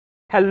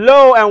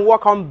Hello and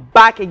welcome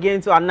back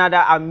again to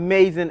another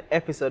amazing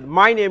episode.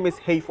 My name is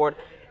Hayford.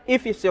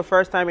 If it's your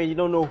first time and you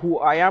don't know who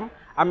I am,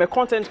 I'm a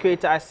content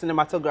creator and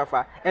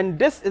cinematographer, and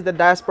this is the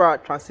Diaspora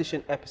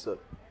Transition episode.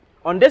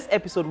 On this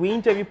episode, we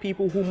interview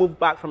people who moved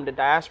back from the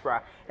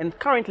diaspora and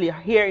currently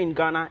are here in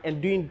Ghana and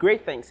doing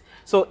great things.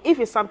 So if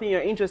it's something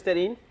you're interested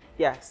in,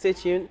 stay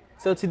tuned.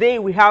 So today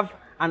we have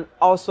an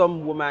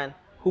awesome woman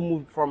who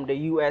moved from the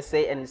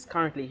USA and is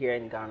currently here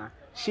in Ghana.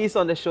 She's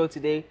on the show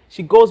today.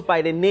 She goes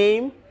by the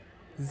name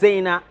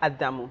Zaina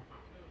Adamu.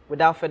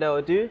 Without further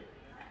ado,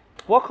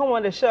 welcome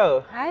on the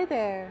show. Hi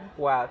there.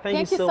 Wow,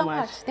 thank you so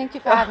much. Thank you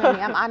for having me.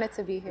 I'm honored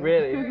to be here.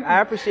 Really, I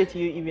appreciate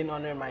you even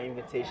honoring my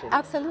invitation.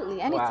 Absolutely,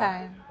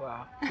 anytime.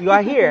 Wow. You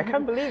are here. I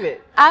can't believe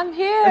it. I'm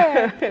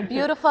here.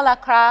 Beautiful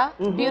Accra.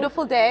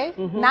 Beautiful day.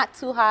 Not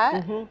too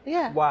hot.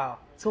 Yeah. Wow.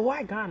 So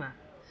why Ghana?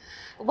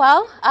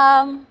 Well,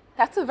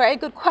 that's a very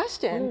good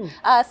question.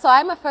 So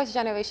I'm a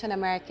first-generation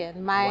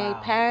American. My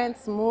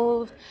parents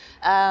moved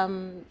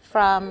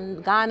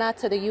from Ghana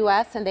to the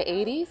U.S. in the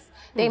 80s.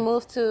 They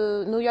moved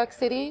to New York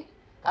City.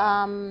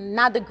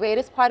 Not the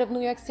greatest part of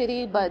New York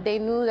City, but they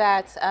knew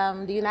that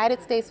the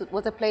United States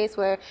was a place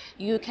where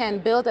you can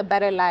build a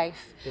better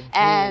life.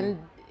 And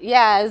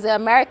yeah, it was the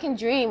American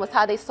dream was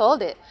how they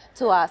sold it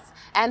to us.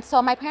 And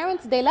so my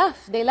parents, they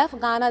left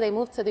Ghana, they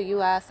moved to the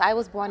US. I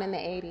was born in the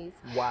 80s.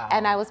 Wow.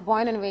 And I was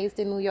born and raised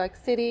in New York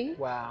City.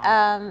 Wow.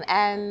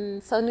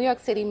 And so New York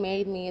City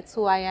made me, it's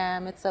who I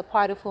am, it's a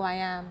part of who I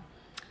am.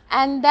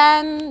 And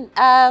then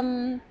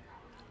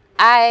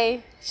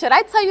should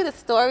I tell you the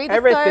story?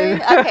 Everything.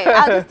 Okay,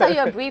 I'll just tell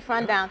you a brief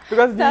rundown.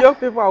 Because the young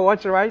people are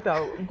watching right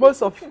now.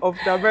 Most of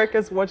the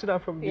Americans watching are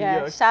from New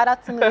York. Yeah, shout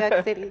out to New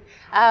York City.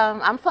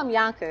 I'm from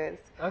Yonkers.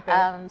 Okay.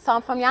 So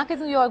I'm from Yonkers,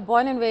 New York,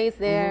 born and raised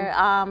there.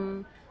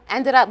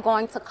 Ended up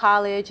going to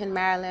college in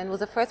Maryland. Was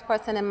the first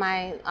person in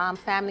my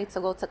family to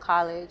go to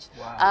college.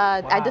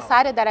 Wow. I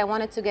decided that I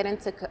wanted to get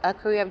into a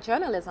career of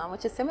journalism,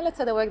 which is similar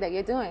to the work that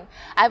you're doing.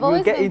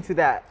 We'll get into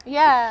that.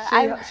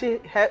 Yeah.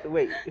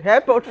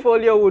 Her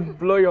portfolio would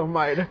blow your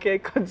mind. Okay,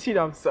 continue.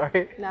 I'm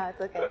sorry. No,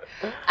 it's okay.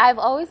 I've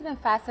always been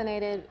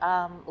fascinated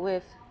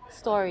with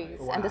stories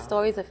and the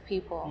stories of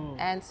people.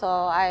 And so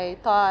I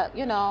thought,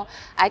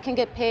 I can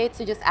get paid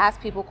to just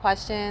ask people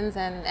questions,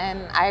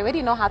 and I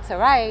already know how to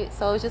write,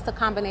 so it's just a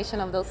combination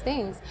of those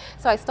things.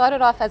 So I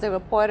started off as a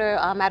reporter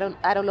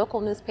at a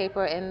local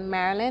newspaper in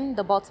Maryland,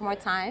 the Baltimore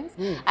Times.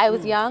 I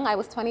was young, I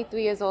was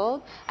 23 years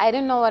old. I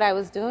didn't know what I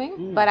was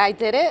doing, but I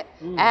did it,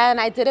 and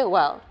I did it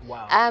well.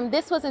 Wow.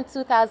 This was in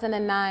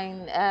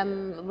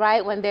 2009,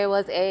 right when there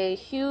was a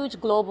huge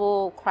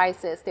global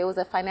crisis. There was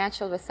a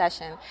financial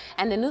recession,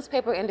 and the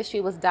newspaper industry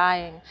was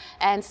dying.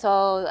 And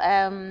so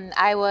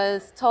I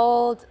was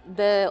told,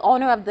 the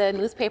owner of the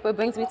newspaper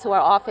brings me to our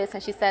office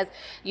and she says,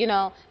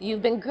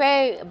 you've been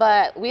great,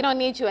 but we don't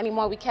need you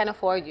anymore. We can't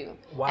afford you.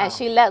 Wow. And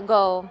she let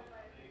go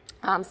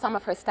some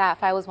of her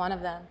staff. I was one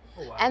of them.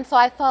 Oh, wow. And so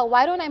I thought,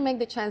 why don't I make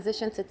the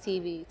transition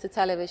to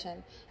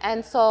television?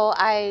 And so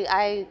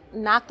I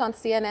knocked on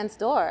CNN's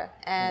door.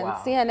 And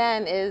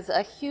CNN is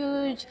a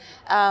huge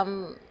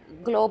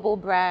global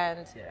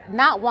brand,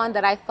 not one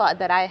that I thought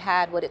that I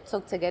had what it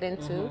took to get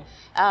into,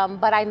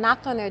 but I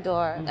knocked on their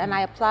door and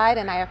I applied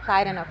and I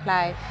applied and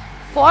applied.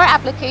 4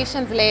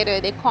 applications later,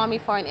 they called me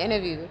for an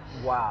interview.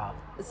 Wow.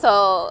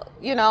 So,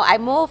 I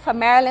moved from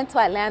Maryland to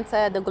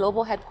Atlanta. The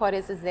global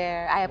headquarters is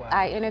there.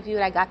 I interviewed,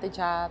 I got the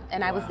job,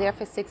 and I was there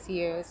for 6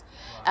 years.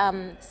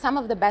 Some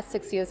of the best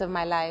 6 years of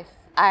my life.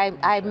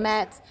 I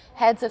met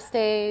heads of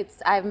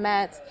states, I've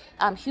met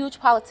huge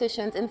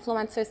politicians,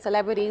 influencers,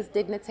 celebrities,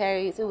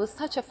 dignitaries. It was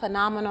such a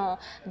phenomenal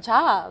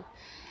job.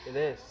 It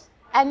is.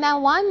 And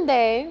then one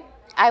day,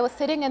 I was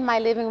sitting in my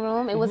living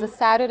room. It was a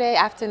Saturday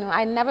afternoon.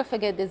 I never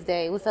forget this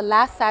day. It was the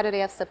last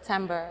Saturday of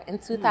September in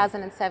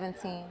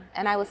 2017.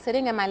 And I was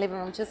sitting in my living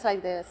room just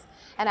like this.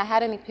 And I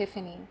had an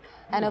epiphany.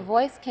 And a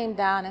voice came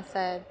down and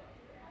said,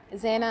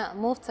 Zaina,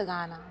 move to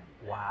Ghana.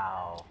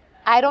 Wow.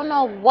 I don't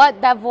know what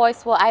that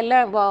voice was. I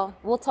learned,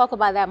 we'll talk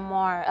about that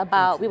more.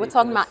 We were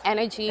talking about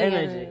energy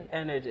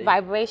and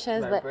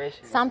vibrations, but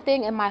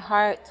something in my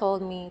heart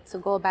told me to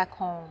go back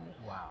home.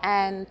 Wow.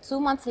 And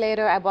 2 months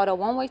later, I bought a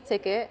one-way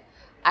ticket.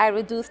 I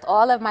reduced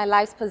all of my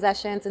life's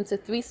possessions into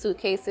 3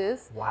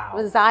 suitcases. Wow.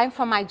 Resigned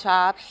from my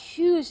job,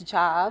 huge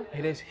job.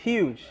 It is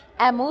huge.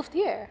 And moved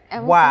here.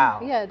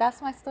 Yeah,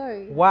 that's my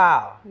story.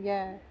 Wow.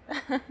 Yeah.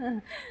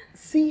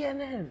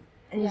 CNN.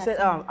 And you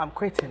said, I'm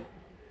quitting.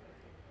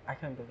 I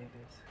can't believe this.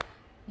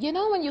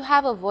 When you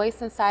have a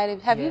voice inside of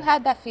you, have you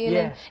had that feeling?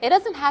 Yeah. It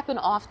doesn't happen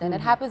often.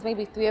 It happens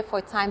maybe 3 or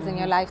 4 times in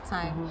your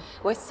lifetime,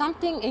 where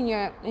something in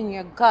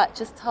your gut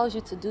just tells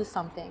you to do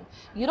something.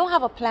 You don't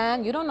have a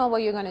plan. You don't know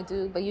what you're going to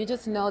do, but you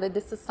just know that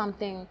this is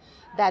something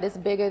that is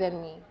bigger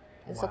than me.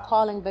 It's a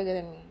calling bigger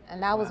than me.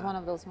 And that was one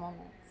of those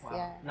moments. Wow.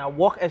 Yeah. Now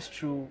walk us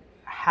through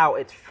how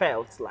it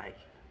felt like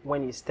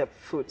when you stepped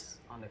foot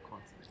on the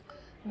continent.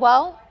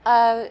 Well,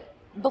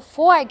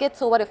 before I get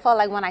to what it felt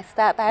like when I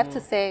stepped, I have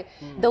to say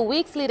the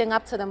weeks leading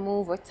up to the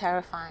move were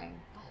terrifying.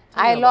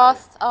 I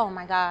lost, oh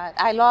my God,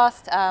 I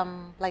lost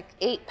like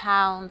 8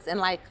 pounds in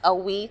like a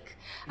week.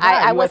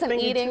 I wasn't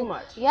eating too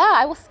much. Yeah,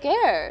 I was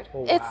scared.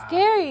 Oh, it's wow.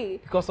 scary.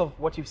 Because of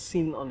what you've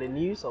seen on the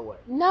news or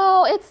what?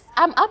 No,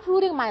 I'm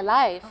uprooting my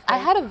life. Okay. I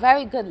had a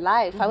very good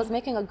life. I was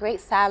making a great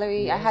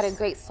salary. Yes. I had a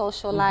great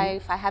social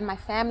life. I had my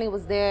family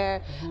was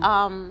there.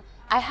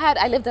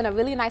 I lived in a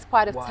really nice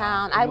part of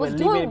town. And I you was were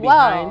doing leaving it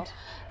well. behind?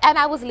 And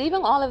I was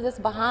leaving all of this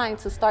behind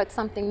to start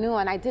something new,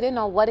 and I didn't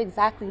know what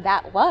exactly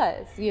that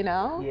was, you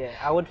know? Yeah,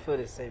 I would feel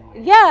the same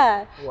way.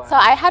 Yeah. Wow. So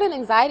I had an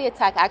anxiety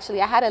attack,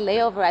 actually. I had a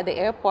layover at the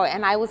airport,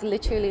 and I was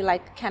literally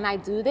like, can I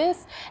do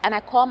this? And I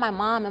called my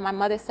mom, and my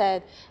mother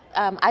said,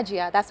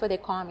 Ajia, that's what they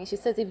call me. She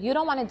says, if you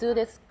don't want to do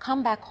this,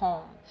 come back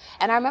home.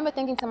 And I remember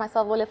thinking to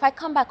myself, well, if I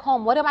come back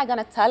home, what am I going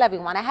to tell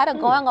everyone? I had a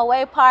going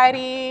away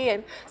party.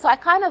 And so I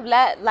kind of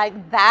let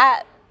like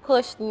that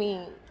pushed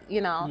me, you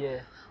know.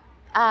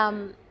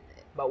 Yeah.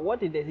 But what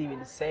did they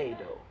even say,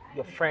 though?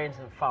 Your friends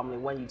and family,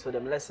 when you told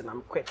them, listen,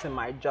 I'm quitting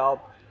my job.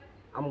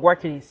 I'm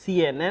working in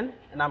CNN,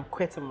 and I'm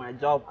quitting my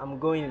job. I'm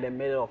going in the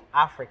middle of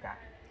Africa.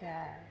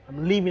 Yeah.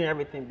 I'm leaving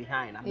everything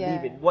behind. I'm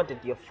leaving. What did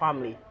your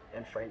family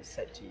and friends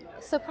say to you, though?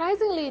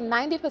 Surprisingly,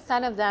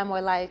 90% of them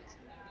were like,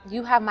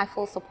 you have my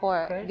full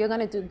support. Okay. You're going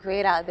to do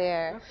great out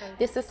there. Okay.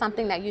 This is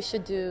something that you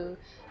should do.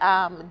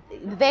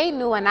 They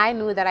knew and I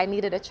knew that I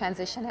needed a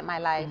transition in my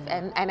life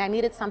and I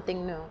needed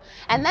something new.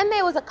 And then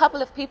there was a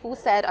couple of people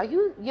who said,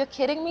 you're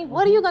kidding me?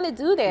 What are you going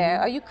to do there?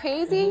 Are you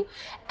crazy?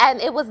 And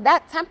it was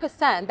that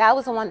 10%. That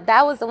was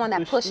the one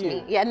that pushed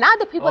me. Yeah, not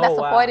the people that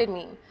supported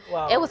me.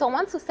 Wow. It was the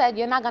ones who said,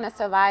 you're not going to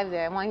survive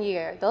there in 1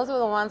 year. Those were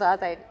the ones I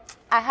was like,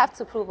 I have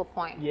to prove a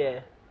point.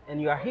 Yeah.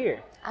 And you are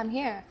here. I'm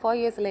here 4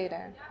 years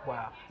later.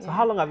 Wow. So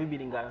how long have you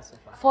been in Ghana so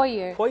far? 4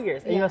 years. 4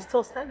 years. And you're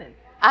still standing.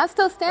 I'm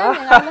still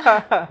standing.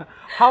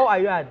 How are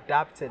you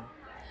adapting?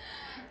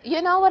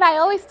 You know what I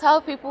always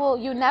tell people,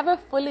 you never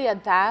fully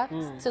adapt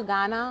to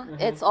Ghana.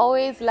 It's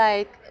always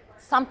like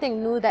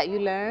something new that you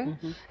learn.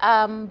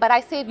 But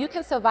I say if you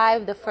can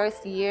survive the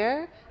first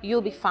year,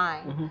 you'll be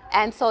fine.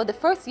 And so the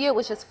first year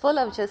was just full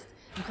of just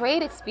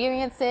great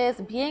experiences,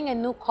 being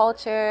in new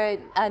culture,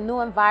 a new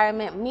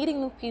environment,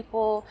 meeting new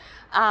people.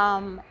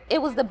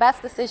 It was the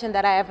best decision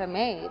that I ever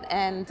made.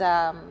 And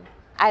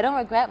I don't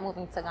regret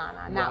moving to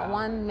Ghana, not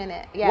 1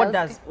 minute. Yeah,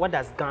 what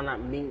does Ghana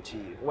mean to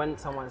you? When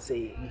someone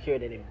say you hear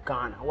the name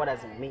Ghana, what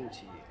does it mean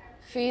to you?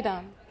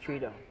 Freedom.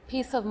 Freedom.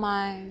 Peace of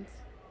mind.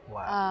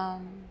 Wow.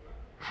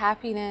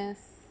 Happiness,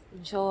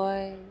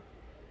 joy,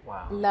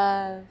 Wow.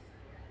 love.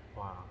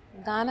 Wow.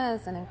 Ghana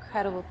is an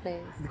incredible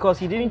place.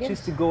 Because you didn't choose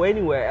to go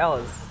anywhere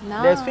else.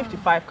 No. There's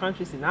 55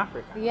 countries in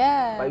Africa.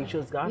 Yeah. But you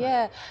chose Ghana.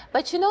 Yeah.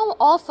 But you know,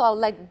 also,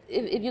 like,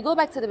 if you go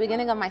back to the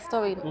beginning of my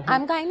story,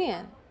 I'm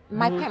Ghanaian.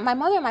 My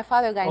mother and my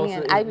father are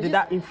Ghanaian. Also, did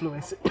that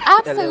influence it?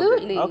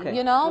 Absolutely. Okay.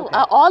 You know,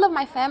 Okay. all of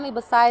my family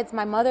besides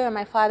my mother and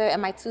my father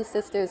and my 2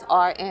 sisters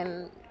are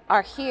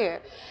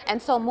here.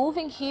 And so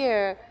moving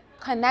here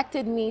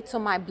connected me to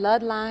my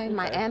bloodline,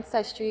 my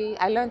ancestry.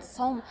 I learned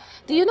so much.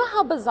 Do you know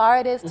how bizarre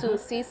it is to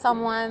see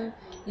someone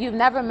you've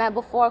never met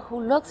before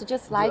who looks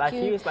just like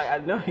you? It's like, I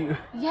know you.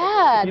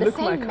 Yeah, You the look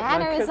same like my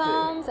mannerisms.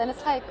 cousin. And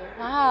it's like,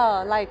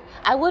 wow, like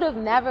I would have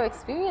never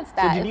experienced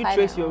that. So did you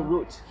trace your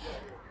roots?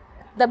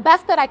 The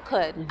best that I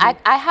could.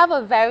 I have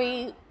a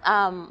very,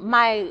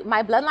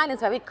 my bloodline is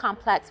very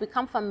complex. We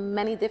come from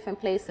many different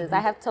places. I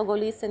have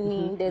Togolese in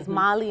me, there's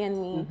Mali in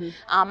me.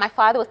 My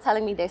father was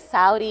telling me there's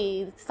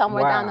Saudi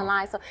somewhere down the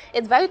line. So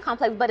it's very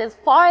complex, but as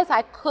far as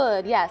I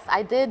could, yes,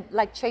 I did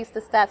like trace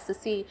the steps to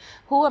see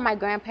who were my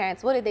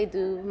grandparents, what did they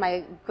do,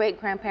 my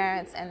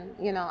great-grandparents, and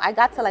you know, I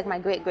got to like my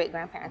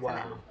great-great-grandparents. Wow. And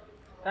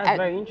then, That's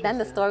very interesting. Then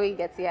the story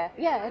gets, yeah,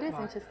 it is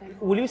interesting.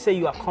 Will you say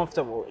you are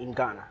comfortable in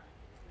Ghana?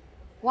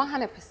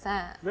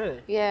 100%. Really?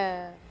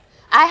 Yeah.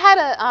 I had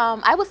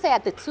I would say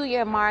at the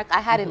 2-year mark, I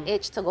had an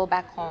itch to go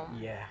back home.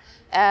 Yeah.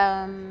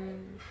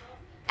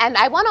 And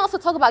I want to also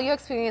talk about your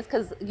experience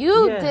because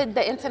you did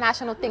the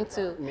international thing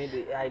too.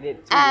 Maybe I did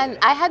too. And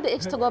I had the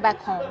itch to go back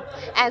home.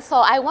 And so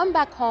I went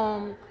back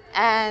home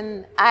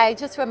and I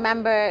just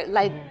remember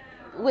like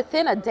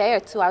within a day or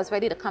 2, I was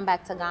ready to come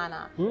back to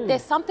Ghana.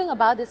 There's something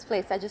about this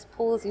place that just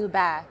pulls you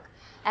back.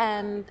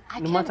 And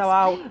I can't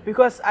explain.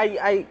 Because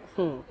I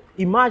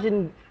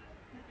imagine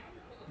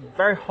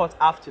very hot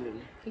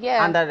afternoon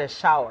under the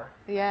shower.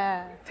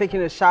 Yeah.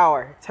 Taking a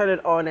shower, turn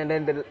it on, and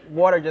then the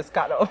water just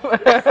cut off.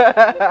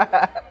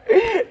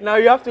 Now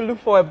you have to look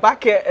for a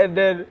bucket and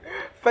then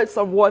fetch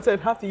some water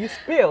and have to use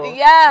spill.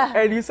 Yeah.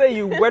 And you say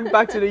you went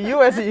back to the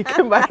US and you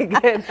came back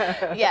again.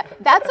 Yeah,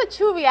 that's a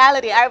true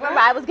reality. I remember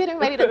I was getting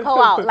ready to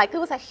go out. Like it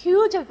was a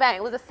huge event.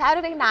 It was a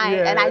Saturday night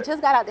and I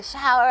just got out the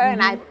shower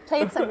and I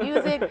played some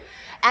music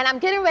and I'm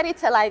getting ready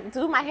to like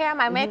do my hair and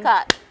my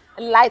makeup.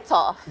 Lights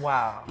off.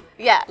 Wow.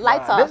 Yeah,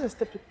 lights off. This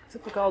is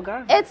typical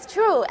Ghana. It's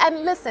true.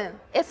 And listen,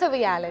 it's a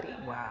reality.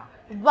 Wow.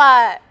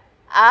 But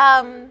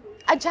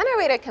a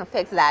generator can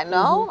fix that,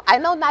 no? I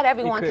know not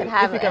everyone can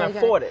have it. If you can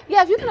afford it.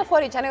 Yeah, if you can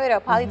afford a generator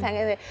or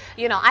polytank,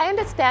 you know, I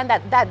understand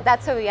that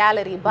that's a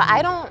reality, but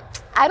I don't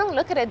I don't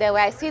look at it that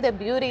way. I see the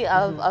beauty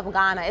of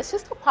Ghana. It's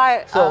just a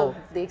part of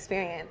the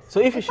experience. So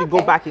if you should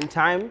go back in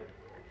time,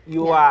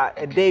 you are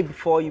a day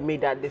before you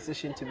made that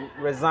decision to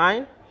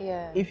resign.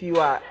 Yeah. If you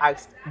are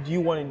asked, do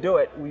you want to do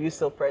it, will you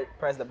still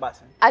press the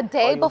button? A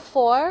day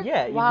before?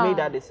 Yeah, you made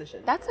that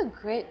decision. That's a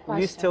great question.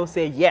 Will you still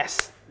say,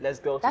 yes, let's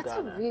go to Ghana? That's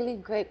a really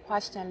great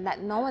question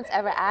that no one's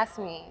ever asked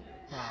me.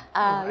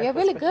 You're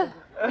really good.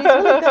 He's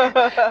really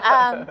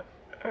good.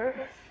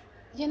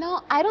 You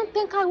know, I don't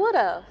think I would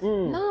have.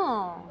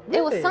 No. Really?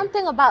 It was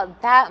something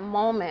about that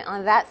moment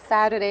on that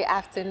Saturday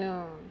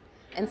afternoon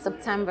in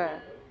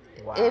September.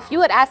 Wow. If you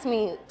had asked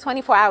me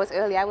 24 hours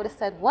earlier, I would have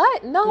said,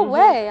 what? No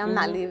way, I'm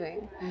not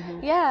leaving.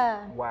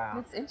 Yeah. Wow.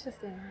 It's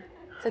interesting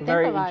to think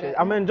Very about interesting.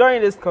 it. I'm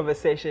enjoying this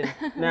conversation.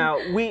 Now,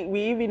 we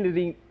even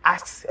didn't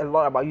ask a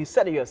lot about, you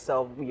said it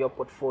yourself, your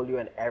portfolio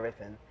and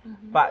everything.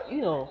 But,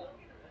 you know,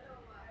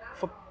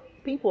 for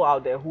people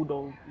out there who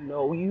don't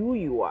know who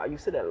you are, you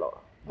said a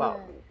lot. But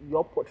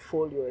your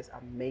portfolio is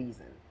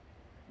amazing.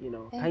 You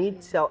know, can you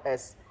tell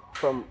us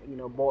from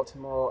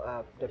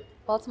Baltimore, the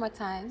Baltimore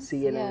Times,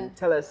 CNN,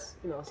 tell us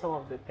some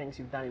of the things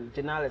you've done in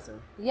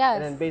journalism. Yes.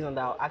 And then based on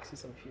that, I'll ask you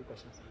some few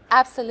questions.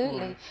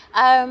 Absolutely.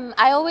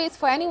 I always,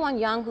 for anyone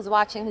young who's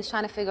watching, who's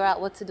trying to figure out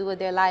what to do with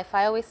their life,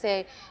 I always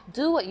say,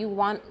 do what you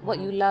want, what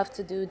you love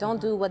to do. Don't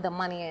do what the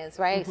money is,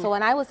 right? So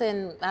when I was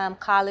in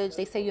college,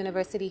 they say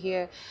university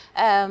here,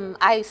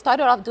 I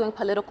started off doing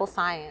political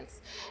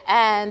science,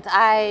 and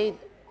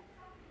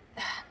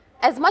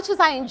as much as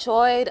I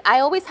enjoyed, I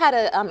always had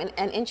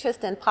an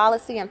interest in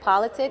policy and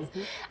politics.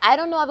 I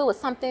don't know if it was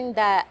something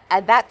that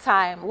at that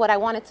time, what I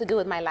wanted to do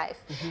with my life.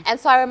 And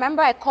so I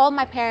remember I called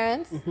my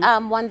parents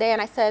one day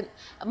and I said,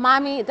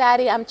 Mommy,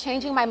 Daddy, I'm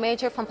changing my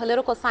major from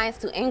political science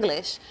to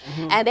English.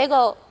 And they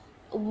go,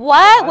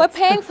 what? We're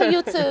paying for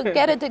you to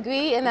get a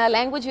degree in a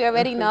language you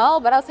already know?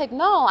 But I was like,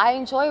 no, I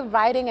enjoy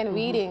writing and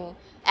reading.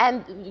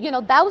 And, you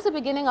know, that was the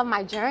beginning of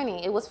my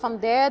journey. It was from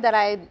there that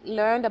I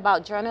learned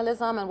about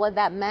journalism and what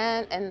that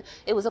meant. And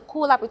it was a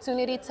cool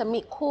opportunity to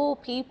meet cool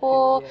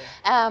people.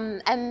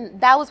 And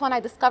that was when I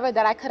discovered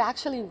that I could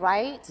actually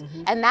write.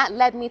 And that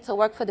led me to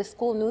work for the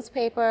school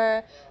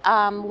newspaper.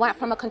 Went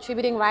from a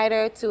contributing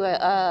writer to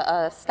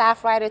a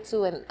staff writer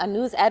to a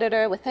news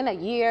editor within a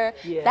year.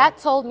 That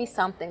told me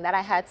something, that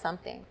I had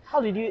something. How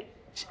did you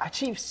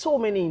achieve so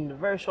many in a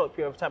very short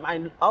period of time?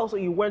 And also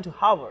you went to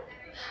Harvard.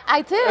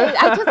 I did.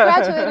 I just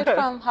graduated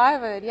from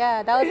Harvard.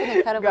 Yeah, that was an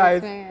incredible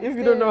experience. If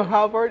you don't know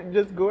Harvard,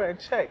 just go and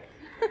check.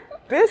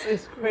 This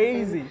is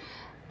crazy.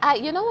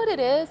 You know what it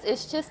is?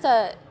 It's just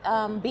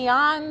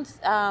beyond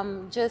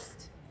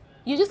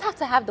you just have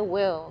to have the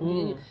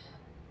will.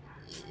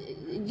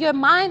 Your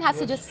mind has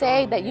to just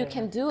say that you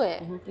can do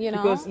it, you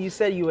know? Because you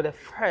said you were the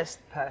first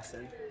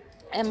person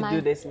to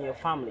do this in your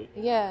family.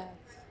 Yeah.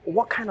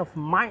 What kind of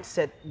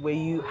mindset were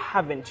you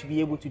having to be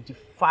able to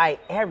defy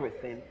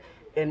everything?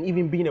 And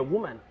even being a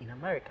woman in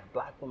America,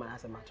 black woman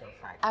as a matter of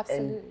fact.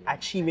 Absolutely. And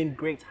achieving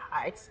great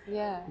heights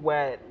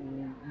where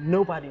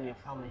nobody in your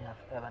family have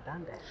ever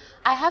done that.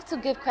 I have to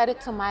give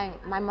credit to my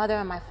mother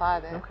and my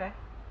father. Okay.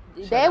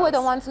 They were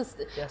the ones who,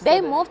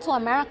 they moved to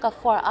America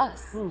for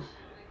us.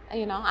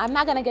 You know, I'm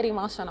not going to get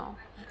emotional.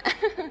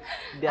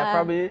 They are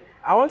probably,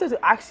 I wanted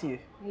to ask you.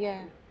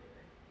 Yeah.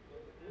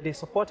 They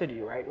supported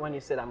you, right? When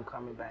you said, I'm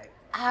coming back.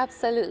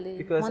 Absolutely.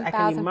 Because 1000%. I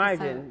can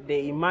imagine,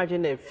 they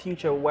imagined a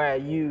future where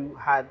you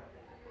had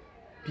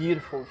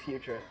beautiful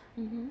future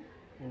in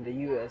the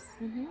US,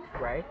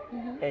 right?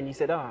 And you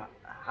said, oh,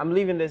 I'm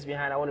leaving this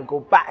behind. I want to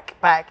go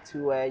back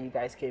to where you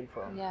guys came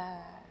from. Yeah,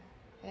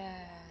 yeah.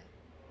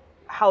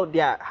 How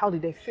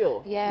did they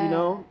feel? Yeah. You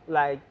know,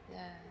 like,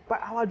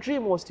 but our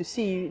dream was to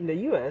see you in the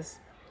US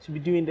to be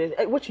doing this,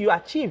 which you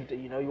achieved.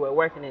 You know, you were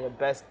working in the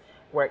best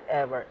work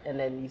ever, and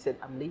then you said,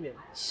 I'm leaving.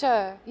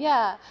 Sure,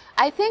 yeah.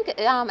 I think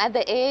at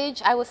the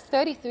age, I was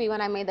 33 when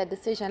I made that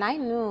decision. I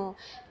knew,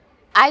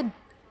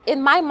 in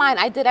my mind,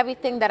 I did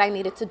everything that I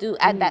needed to do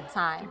at that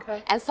time.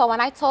 Okay. And so when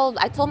I told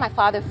my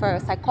father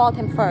first, I called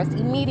him first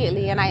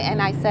immediately, and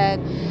I said,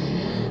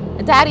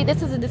 Daddy,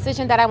 this is a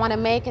decision that I want to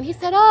make. And he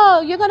said,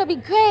 oh, you're going to be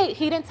great.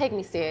 He didn't take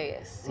me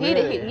serious.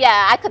 Really?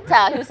 Yeah, I could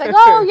tell. He was like,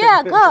 oh,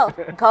 yeah,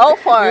 go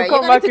for it. You're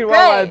going to do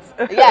great.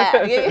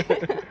 Yeah.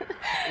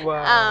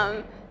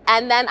 Wow.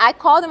 And then I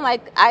called him,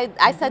 like,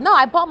 I said, no,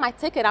 I bought my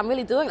ticket. I'm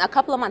really doing it. A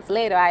couple of months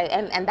later,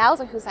 and that was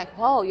when he was like,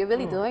 whoa, you're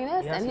really doing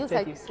this? And he was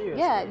like,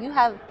 yeah, you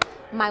have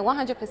my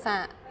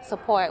 100%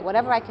 support,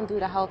 whatever I can do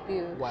to help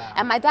you. Wow.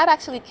 And my dad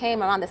actually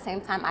came around the same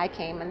time I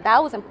came, and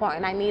that was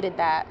important. I needed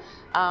that.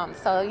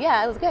 So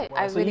yeah, it was good.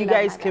 Wow. So you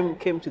guys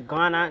came to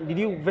Ghana. Did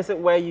you visit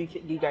where you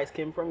guys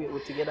came from? You were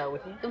together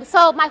with him?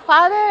 So my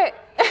father,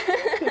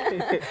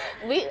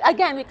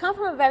 we come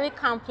from a very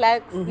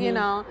complex, you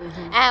know,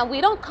 and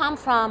we don't come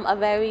from a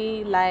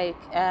very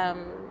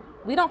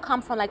we don't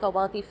come from like a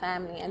wealthy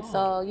family, and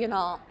so, you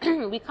know,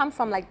 we come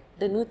from like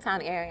the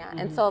Newtown area,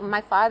 and so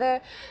my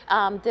father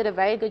did a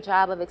very good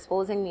job of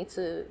exposing me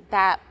to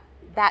that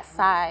that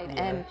side.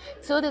 And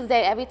to this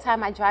day, every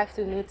time I drive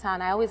through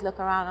Newtown, I always look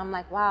around. I'm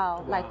like,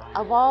 wow, like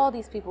of all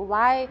these people,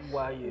 why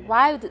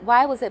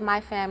was it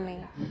my family?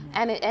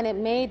 And it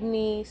made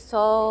me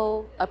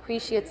so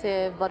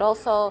appreciative, but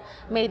also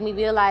made me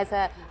realize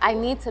that I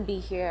need to be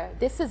here.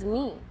 This is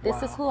me.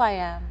 This is who I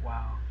am.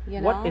 Wow.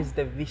 You know? What is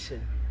the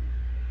vision?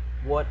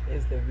 What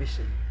is the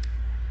vision?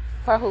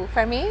 For who?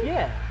 For me?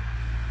 Yeah.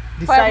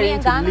 For me Deciding in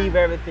to Ghana? leave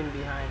everything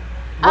behind.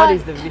 What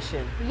is the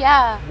vision?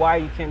 Yeah. Why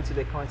you came to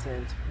the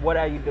continent? What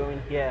are you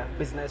doing here,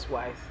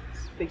 business-wise?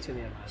 Speak to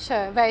me about it.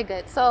 Sure, very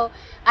good. So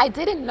I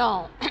didn't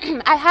know.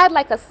 I had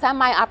like a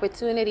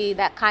semi-opportunity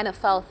that kind of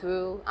fell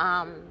through,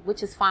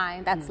 which is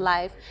fine. That's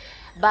life.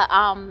 But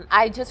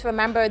I just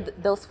remembered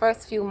those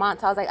first few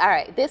months. I was like, all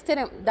right,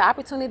 the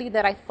opportunity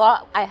that I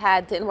thought I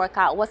had didn't work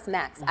out. What's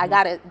next? I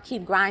got to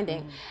keep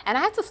grinding. And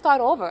I had to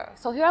start over.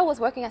 So here I was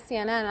working at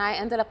CNN, and I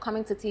ended up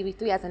coming to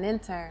TV3 as an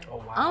intern.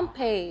 Oh, wow.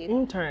 Unpaid.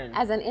 Intern?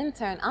 As an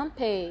intern,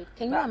 unpaid.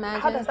 Can you imagine?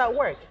 How does that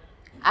work?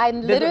 I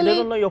literally... They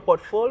don't know your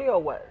portfolio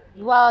or what?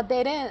 Well,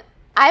 they didn't...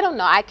 I don't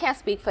know. I can't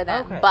speak for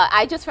them. Okay. But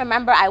I just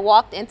remember I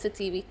walked into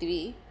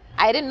TV3.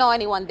 I didn't know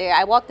anyone there.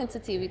 I walked into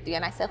TV3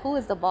 and I said, who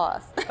is the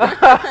boss? And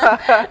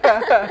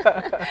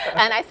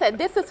I said,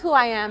 this is who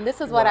I am.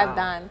 This is what I've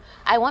done.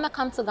 I want to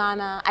come to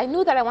Ghana. I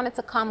knew that I wanted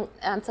to come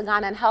to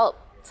Ghana and help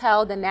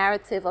tell the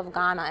narrative of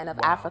Ghana and of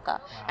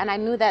Africa. And I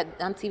knew that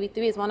TV3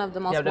 is one of the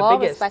most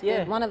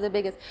well-respected, one of the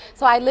biggest.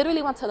 So I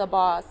literally went to the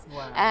boss.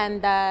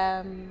 And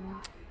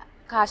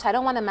gosh, I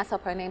don't want to mess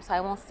up her name, so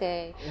I won't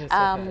say.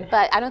 Okay.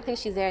 But I don't think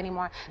she's there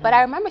anymore. But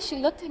I remember she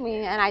looked at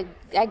me and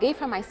I gave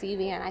her my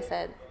CV and I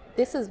said,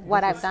 this is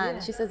what I've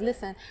done. She says,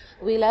 listen,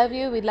 we love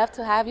you, we'd love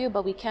to have you,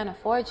 but we can't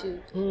afford you.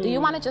 Do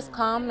you want to just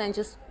come and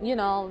just, you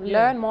know,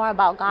 learn more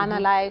about Ghana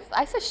life?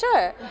 I said,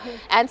 sure.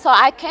 And so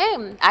I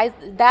came.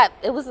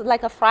 It was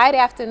like a Friday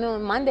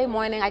afternoon, Monday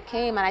morning I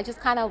came and I just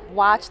kind of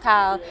watched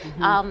how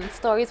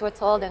stories were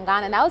told in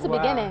Ghana. And that was the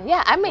beginning.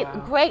 Yeah, I made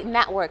great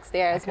networks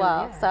there as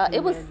well. So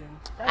it was...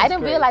 I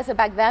didn't realize it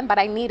back then, but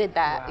I needed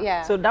that.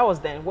 Yeah. So that was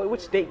then.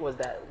 Which date was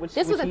that?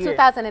 This was in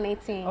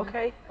 2018.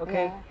 Okay.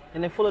 Yeah.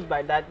 And then followed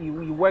by that, you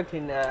worked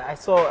in. I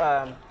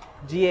saw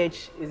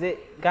GH. Is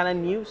it Ghana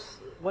News?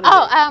 What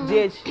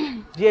is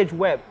it? GH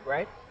Web,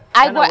 right?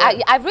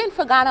 I've written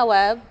for Ghana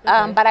Web,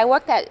 but I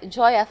worked at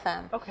Joy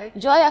FM. Okay.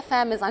 Joy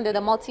FM is under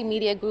the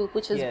Multimedia Group,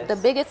 which is the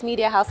biggest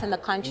media house in the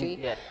country.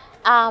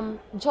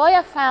 Joy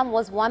FM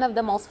was one of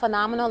the most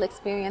phenomenal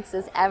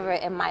experiences ever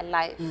in my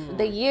life.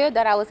 The year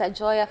that I was at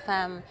Joy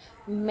FM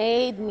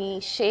made me,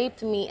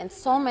 shaped me in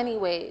so many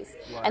ways.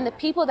 And the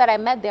people that I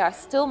met there are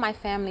still my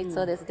family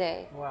to this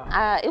day.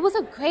 It was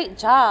a great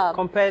job.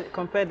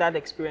 Compare that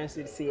experience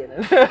with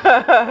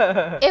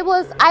CNN. It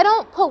was, I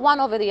don't put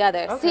one over the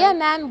other.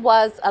 CNN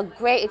was a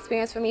great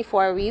experience for me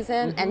for a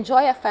reason, and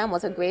Joy FM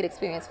was a great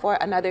experience for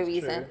another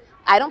reason.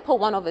 I don't put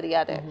one over the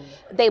other.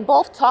 They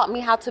both taught me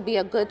how to be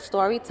a good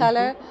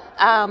storyteller.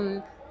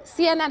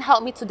 CNN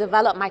helped me to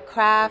develop my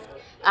craft.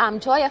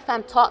 Joy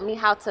FM taught me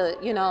how to,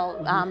 you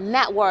know,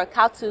 network,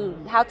 how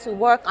to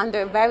work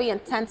under very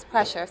intense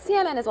pressure.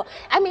 CNN as well.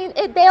 I mean,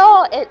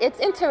 it's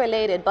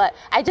interrelated, but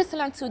I just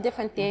learned two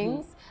different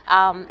things,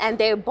 and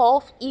they're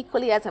both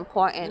equally as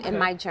important in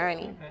my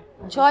journey.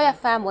 Joy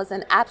FM was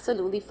an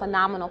absolutely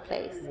phenomenal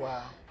place.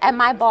 And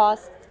my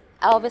boss,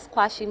 Elvis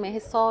Kwashi, may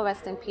his soul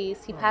rest in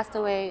peace. He passed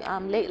away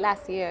late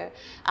last year.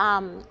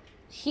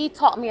 He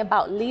taught me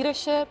about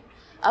leadership,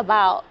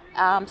 about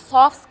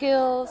soft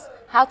skills,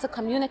 how to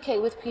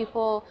communicate with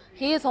people.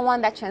 He is the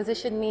one that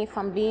transitioned me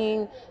from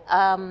being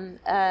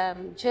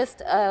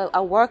just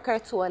a worker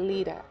to a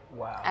leader.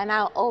 And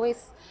I'll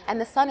always, and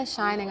the sun is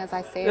shining as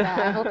I say that.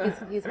 I hope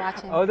he's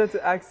watching. I wanted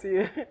to ask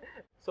you.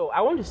 So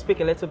I want to speak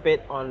a little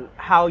bit on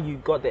how you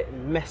got the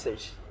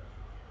message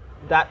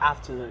that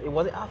afternoon. It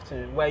was an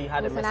afternoon where you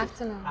had a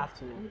message.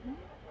 Afternoon.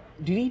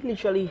 Did you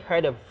literally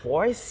heard a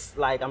voice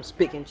like I'm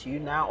speaking to you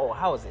now, or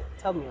how is it?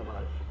 Tell me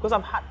about it. Because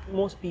I've had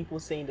most people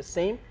saying the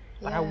same,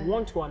 but I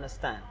want to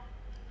understand.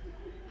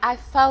 I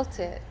felt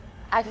it.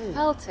 I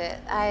felt it.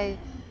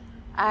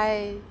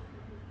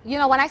 You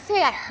know, when I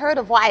say I heard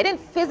a voice, I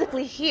didn't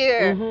physically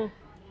hear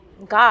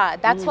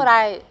God. That's what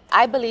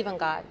I believe in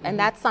God, and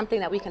that's something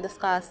that we can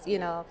discuss, you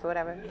know, for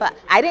whatever. But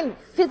I didn't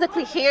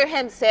physically hear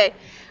him say,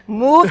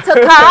 "Move to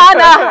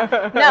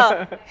Ghana."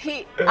 No,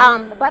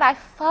 but I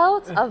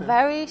felt a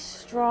very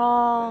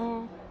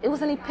strong. It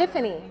was an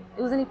epiphany.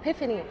 It was an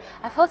epiphany.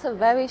 I felt a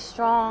very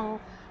strong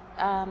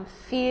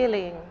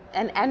feeling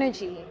and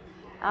energy.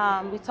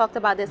 We talked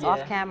about this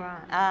off camera,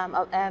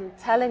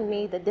 telling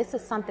me that this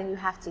is something you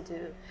have to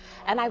do.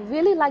 And I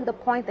really like the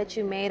point that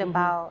you made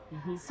about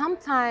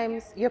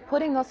sometimes you're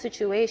put in those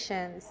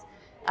situations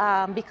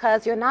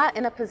because you're not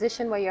in a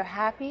position where you're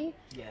happy.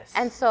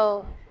 And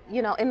so,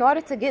 you know, in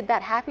order to get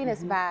that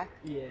happiness back,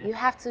 you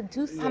have to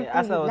do something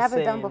you've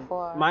never done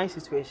before. My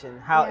situation,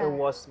 how it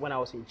was when I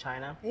was in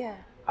China,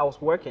 I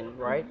was working,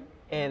 right?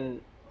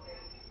 And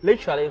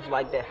literally, it was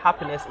like the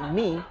happiness in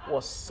me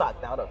was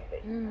sucked out of me.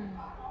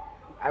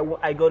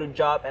 I go to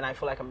job and I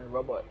feel like I'm a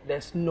robot.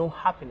 There's no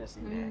happiness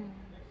in there.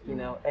 you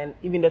know, and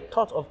even the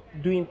thought of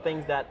doing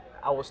things that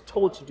I was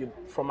told to do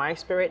from my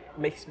spirit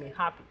makes me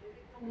happy,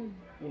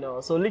 you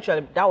know. So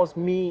literally, that was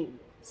me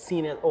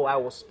seeing it. Oh, I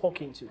was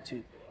spoken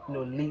to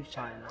leave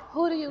China.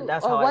 Who do you,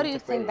 That's or how what I do you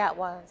think interpret it. that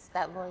was,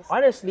 that voice?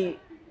 Honestly,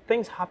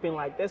 things happen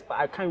like this, but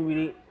I can't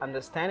really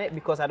understand it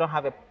because I don't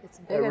have a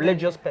bigger than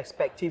religious you.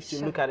 perspective to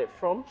Sure. look at it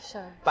from.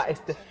 Sure, But sure, it's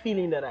the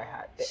feeling that I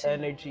had, the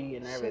energy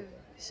and Sure, everything.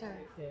 sure.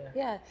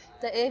 Yeah.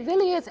 It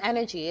really is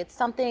energy. It's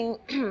something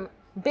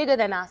bigger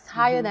than us,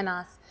 higher than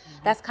us,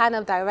 that's kind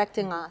of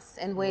directing us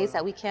in ways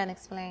that we can't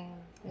explain.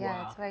 Yeah,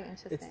 Wow. it's very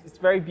interesting. It's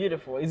very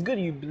beautiful. It's good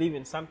you believe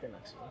in something,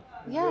 actually.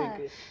 It's very Yeah.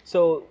 good.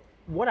 So,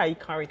 what are you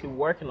currently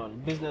working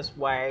on,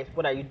 business-wise?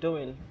 What are you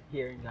doing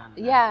here in Ghana?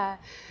 Yeah.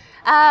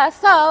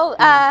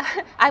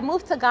 I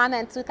moved to Ghana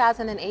in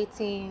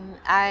 2018.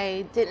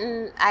 I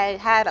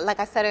had, like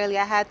I said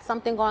earlier, I had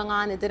something going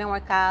on. It didn't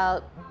work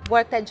out.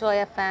 Worked at Joy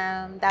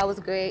FM. That was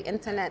great.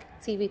 Internet,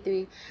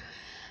 TV3.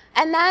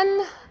 And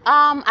then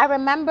I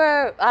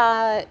remember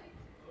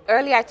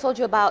earlier I told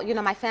you about,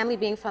 my family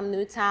being from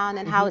Newtown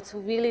and how it's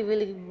really,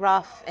 really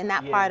rough in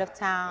that part of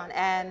town.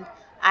 And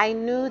I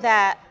knew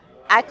that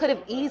I could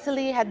have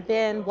easily had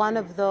been one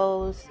of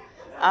those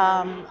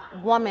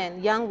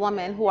young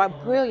women who are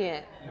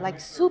brilliant, like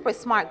super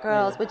smart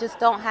girls, but just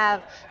don't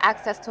have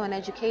access to an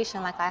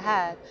education like I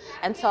had.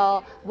 And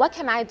so what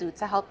can I do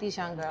to help these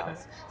young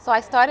girls? So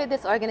I started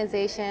this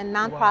organization,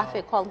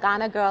 nonprofit called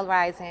Ghana Girl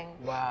Rising.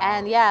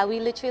 And yeah, we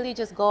literally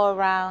just go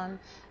around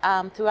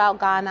throughout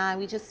Ghana.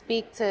 We just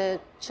speak to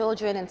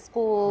children in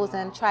schools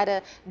and try to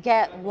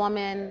get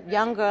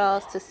young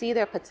girls to see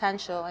their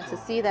potential and to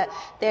see that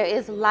there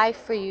is life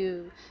for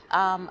you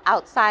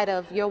outside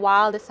of your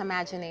wildest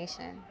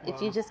imagination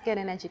if you just get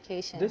an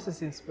education. This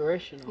is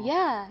inspirational.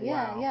 Yeah.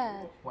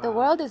 Wow. The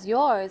world is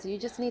yours. You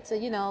just need to,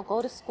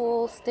 go to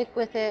school, stick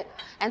with it.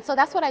 And so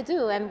that's what I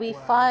do. And we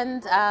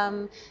fund,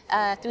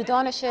 through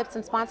donorships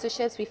and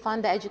sponsorships, we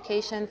fund the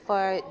education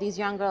for these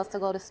young girls to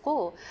go to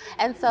school.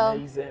 And so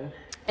Amazing.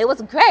 it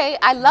was great.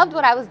 I loved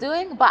what I was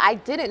doing, but I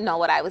didn't know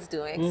what I was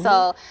doing.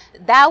 So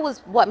that was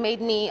what made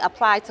me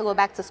apply to go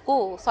back to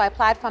school. So I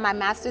applied for my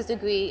master's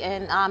degree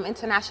in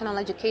international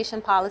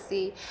education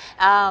policy.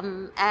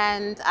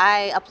 And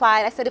I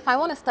applied. I said, if I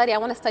want to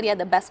study at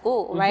the best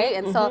school, right?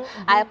 And so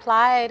I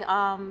applied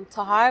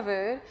to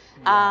Harvard.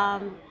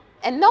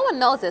 And no one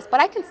knows this, but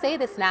I can say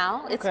this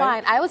now. It's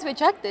fine. I was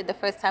rejected the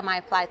first time I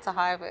applied to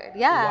Harvard.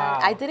 Yeah,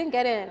 I didn't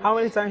get in. How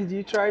many times did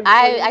you try?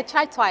 I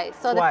tried twice.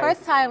 So the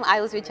first time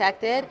I was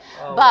rejected,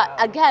 but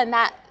again,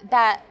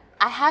 that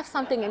I have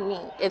something in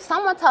me. If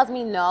someone tells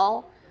me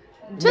no,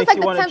 just makes like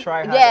you the want to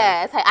try harder.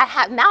 yeah, it's like I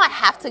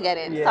have to get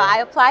in. So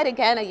I applied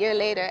again a year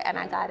later, and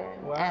I got in.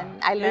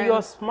 And I learned. And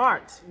you're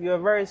smart. You're a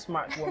very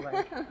smart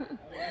woman.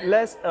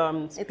 Let's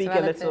speak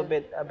a little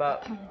bit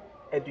about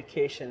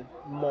education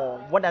more.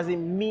 What does it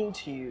mean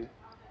to you,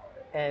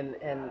 and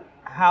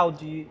how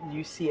do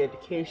you see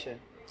education?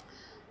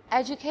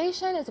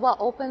 Education is what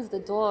opens the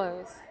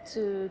doors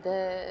to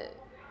the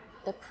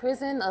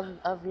prison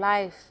of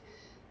life.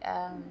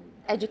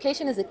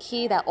 Education is a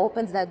key that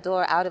opens that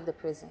door out of the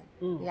prison.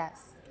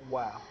 Yes.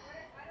 Wow.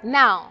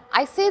 Now,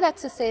 I say that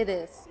to say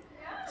this.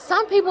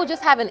 Some people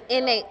just have an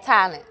innate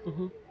talent.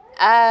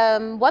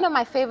 One of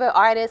my favorite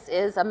artists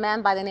is a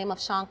man by the name of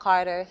Sean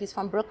Carter. He's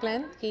from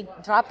Brooklyn. He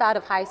dropped out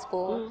of high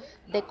school.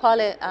 They call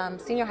it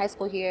senior high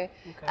school here.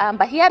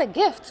 But he had a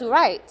gift to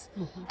write.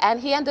 And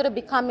he ended up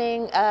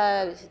becoming,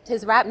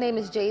 his rap name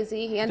is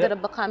Jay-Z. He ended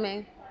up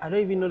becoming... I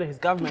don't even know that his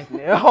government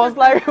name. I was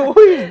like, who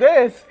is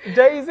this?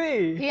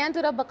 Jay-Z. He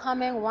ended up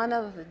becoming one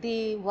of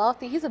the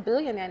wealthy, he's a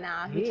billionaire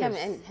now. He came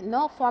in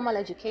no formal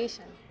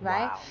education,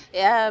 right?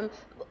 Wow.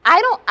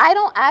 I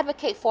don't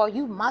advocate for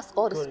you must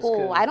go to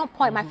school. I don't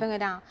point my finger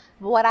down.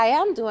 But what I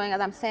am doing is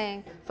I'm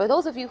saying, for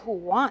those of you who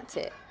want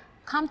it,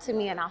 come to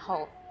me and I'll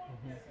help.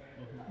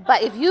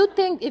 But if you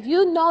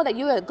know that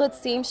you're a good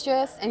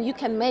seamstress and you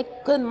can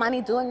make good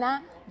money doing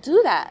that, do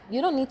that.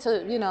 You don't need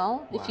to,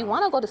 if you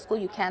want to go to school,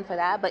 you can for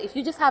that. But if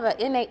you just have an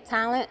innate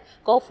talent,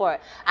 go for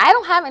it. I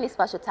don't have any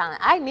special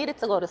talent. I needed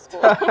to go to school.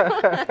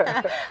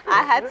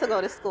 I had to go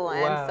to school.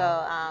 And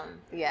so,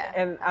 yeah.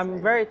 And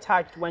I'm very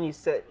touched when you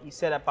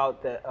said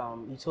about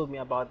you told me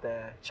about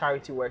the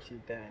charity work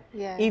you've done.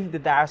 Yeah. If the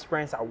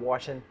diasporans are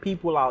watching,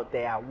 people out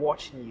there are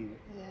watching you,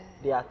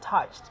 they are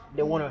touched.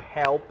 They want to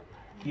help,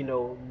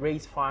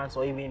 raise funds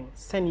or even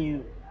send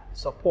you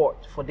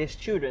support for these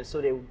children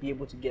so they will be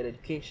able to get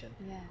education.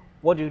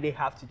 What do they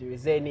have to do?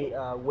 Is there any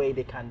way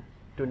they can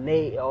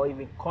donate or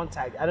even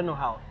contact? I don't know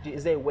how.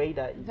 Is there a way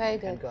that you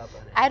can go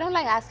about it? I don't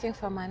like asking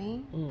for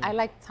money. I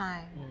like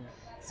time.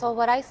 So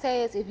what I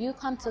say is if you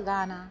come to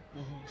Ghana,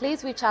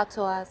 please reach out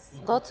to us.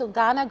 Go to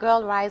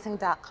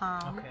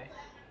GhanaGirlRising.com.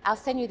 I'll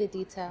send you the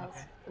details.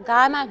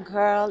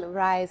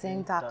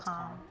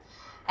 GhanaGirlRising.com.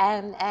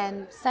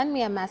 And send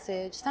me a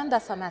message, send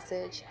us a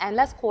message, and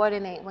let's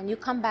coordinate. When you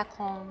come back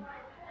home,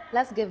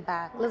 let's give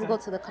back. Let's go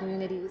to the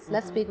communities.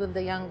 Let's speak with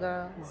the young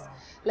girls.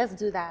 Let's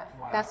do that.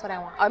 That's what I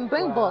want. And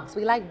bring books.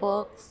 We like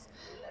books.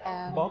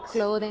 Books?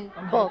 clothing,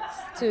 Okay. books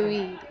to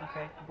read,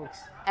 Okay, books.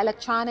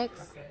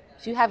 electronics. Okay.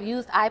 If you have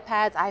used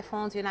iPads,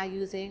 iPhones you're not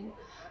using,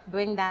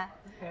 bring that.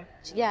 Okay.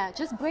 Yeah,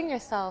 just bring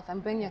yourself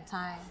and bring your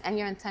time and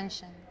your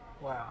intention.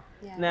 Wow.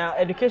 Yeah. Now,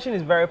 education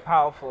is very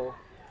powerful.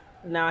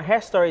 Now, her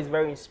story is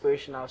very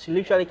inspirational. She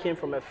literally came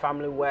from a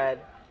family where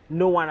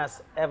no one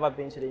has ever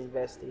been to the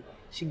university.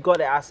 She got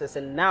the access,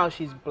 and now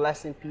she's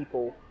blessing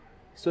people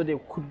so they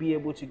could be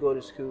able to go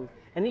to school.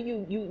 And then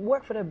you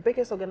work for the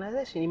biggest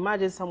organization.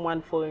 Imagine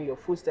someone following your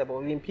footsteps,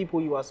 or even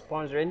people you are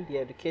sponsoring, the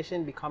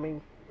education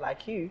becoming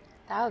like you.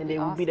 That would And be they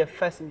will be awesome. the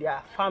first in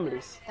their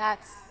families.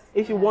 That's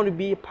If you want to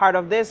be a part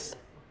of this,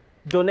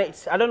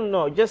 donate. I don't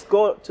know. Just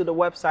go to the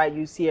website.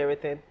 You see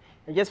everything,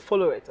 and just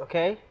follow it.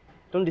 Okay?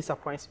 Don't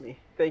disappoint me.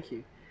 Thank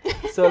you.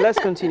 So let's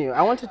continue.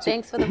 I wanted to.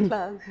 Thanks for the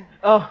plug.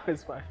 Oh,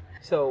 it's fine.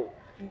 So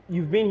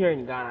you've been here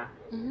in Ghana.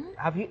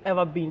 Have you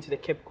ever been to the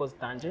Cape Coast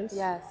dungeons?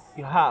 Yes.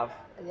 You have.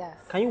 Yes.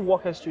 Can you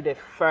walk us through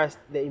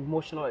the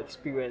emotional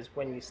experience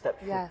when you stepped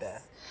foot Yes.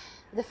 there?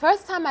 The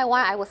first time I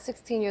went, I was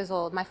 16 years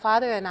old. My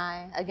father and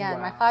I, again,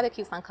 my Wow. father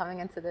keeps on coming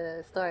into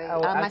the story.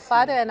 Oh, My I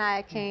father see. and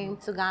I came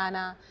to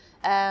Ghana,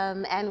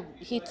 and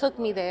he took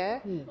me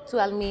there to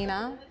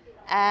Elmina,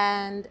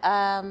 and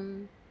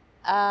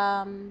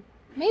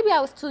maybe I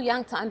was too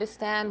young to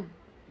understand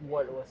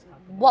What was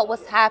happening? what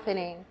was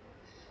happening.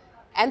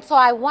 And so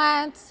I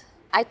went,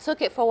 I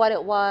took it for what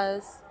it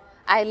was.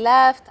 I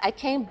left, I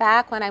came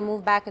back when I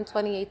moved back in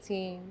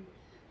 2018.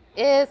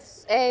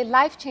 It's a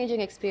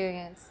life-changing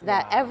experience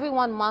that Wow.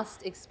 everyone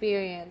must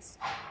experience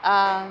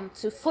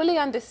to fully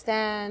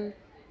understand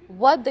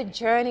what the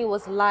journey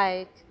was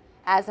like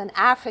as an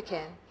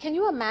African. Can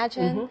you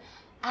imagine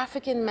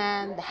African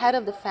man, the head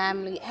of the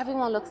family,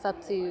 everyone looks up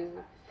to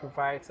you.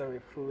 Provides her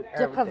with food,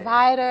 The everything.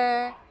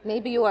 provider,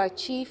 maybe you are a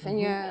chief in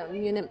your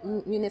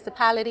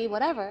municipality,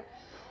 whatever.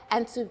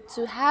 And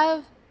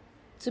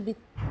to be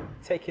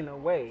Taken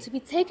away.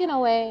 taken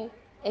away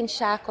in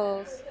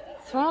shackles,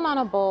 thrown on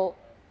a boat,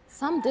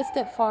 some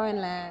distant foreign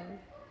land.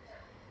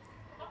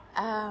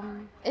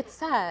 It's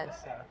sad.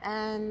 It's sad.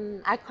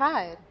 And I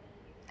cried.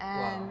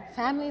 And Wow.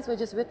 families were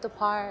just ripped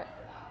apart.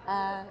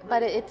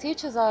 But it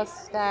teaches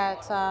us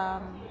that,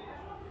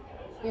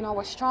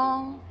 we're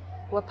strong,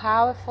 we're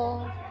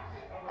powerful.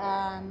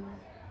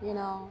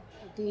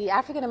 The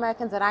African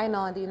Americans that I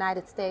know in the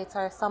United States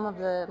are some of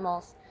the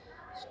most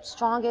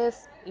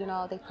strongest.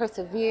 They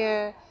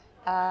persevere.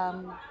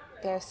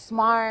 They're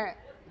smart.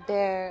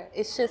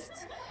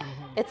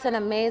 It's an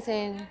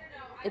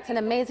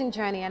amazing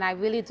journey, and I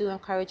really do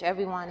encourage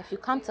everyone. If you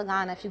come to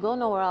Ghana, if you go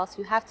nowhere else,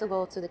 you have to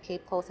go to the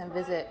Cape Coast and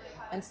visit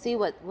and see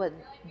what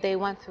they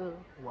went through.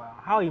 Wow.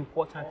 How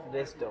important it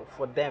is, though,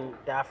 for them,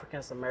 the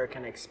African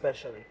American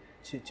especially,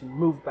 to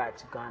move back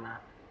to Ghana,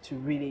 to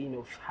really,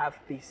 have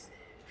this,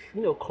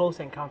 close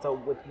encounter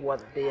with what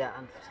their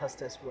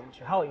ancestors went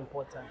through. How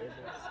important is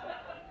this?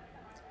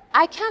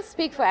 I can't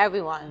speak for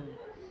everyone.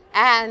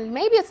 And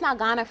maybe it's not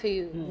Ghana for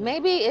you.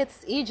 Maybe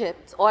it's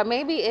Egypt, or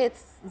maybe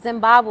it's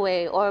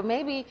Zimbabwe, or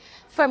maybe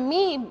for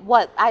me,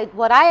 what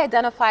I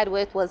identified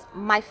with was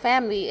my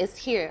family is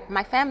here.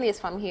 My family is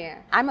from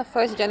here. I'm a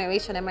first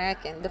generation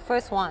American, the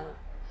first one.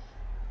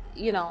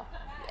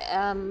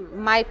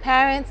 My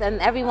parents and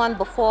everyone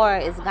before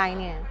is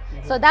Ghanaian.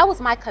 So that was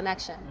my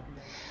connection.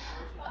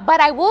 But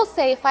I will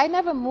say, if I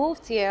never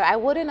moved here, I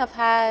wouldn't have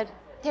had.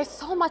 There's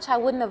so much I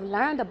wouldn't have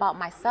learned about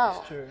myself.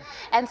 It's true.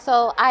 And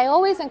so I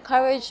always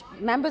encourage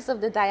members of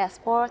the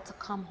diaspora to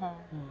come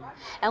home.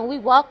 And we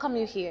welcome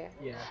you here.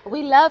 Yeah.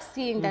 We love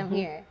seeing them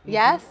here.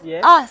 Yes?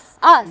 Yes. Us.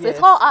 Yes. It's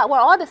all, we're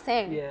all the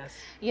same. Yes.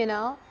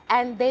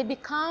 And they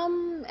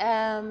become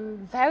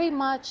very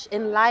much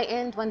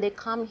enlightened when they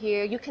come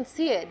here. You can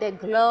see it. They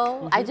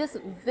glow. I just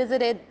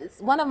visited,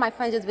 one of my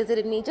friends just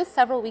visited me just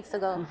several weeks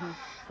ago.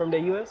 From the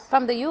U.S.?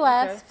 From the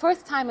U.S., Okay.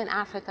 first time in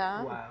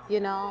Africa,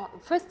 Wow.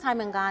 First time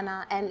in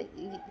Ghana, and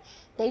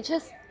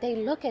they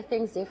look at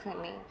things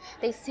differently.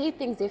 They see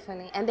things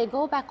differently, and they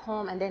go back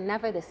home and they're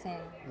never the same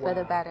for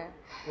the Wow. better.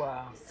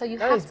 Wow. So you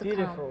That have is to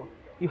beautiful. come.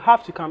 You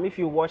have to come if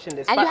you're watching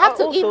this. And But you have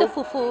to also, eat the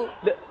fufu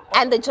the-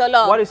 and the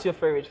jollof. What is your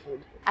favorite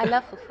food? I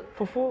love fufu.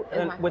 Fufu It's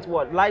and my with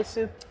what? Light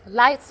soup?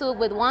 Light soup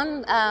with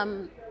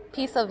one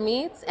piece of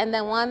meat and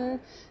then one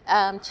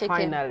chicken.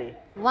 Finally.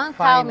 One cow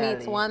Finally.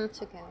 meat, one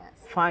chicken. Yes.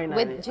 Finally.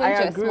 With ginger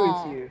I agree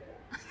small. with you.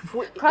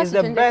 Fufu Crushed is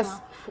the ginger best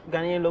small.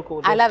 Ghanaian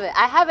local dish. I love it.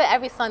 I have it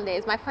every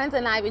Sundays. My friends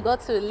and I, we go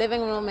to the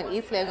living room in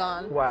East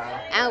Legon. Wow.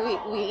 And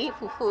we eat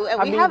fufu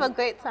and I've we been- have a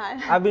great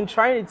time. I've been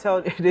trying to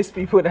tell these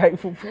people that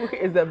fufu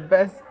is the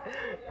best,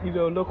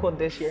 local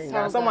dish here in So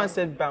Ghana. Someone good.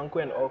 said banku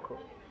and okra.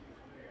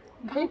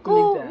 Can you Banku,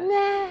 believe that?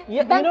 nah.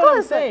 Yeah, Banku you know what I'm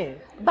is good. saying?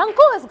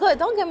 Banku is good,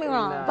 don't get me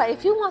wrong. Nah. But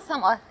if you want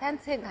some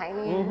authentic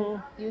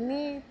Ghanaian, you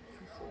need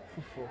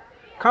Fufu.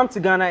 Come to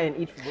Ghana and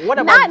eat fufu. What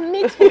about not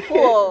mixed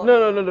fufu.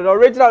 No, the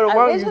original, the one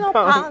you Original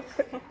found.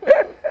 pound.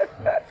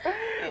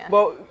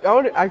 But I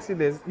want to ask you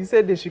this. You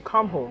said they should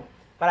come home,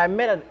 but I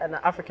met an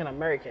African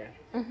American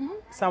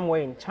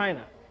somewhere in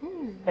China,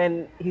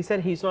 and he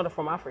said he's not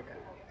from Africa.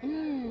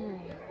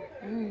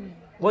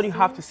 What do you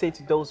have to say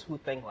to those who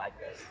think like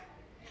this?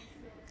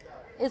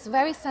 It's a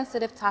very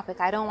sensitive topic.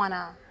 I don't want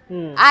to,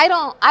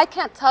 I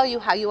can't tell you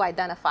how you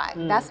identify.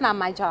 That's not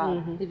my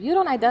job. If you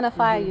don't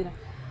identify, you know.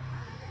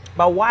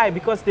 But why?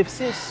 Because they've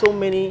seen so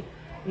many,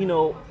 you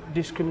know,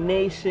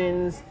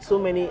 discriminations, so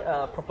many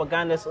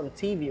propagandas on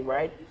TV,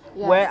 right?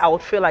 Yes. Where I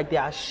would feel like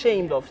they're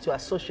ashamed of to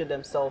associate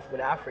themselves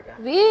with Africa.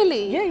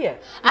 Really? Yeah, yeah.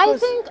 I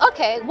think,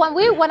 okay,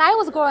 when I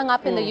was growing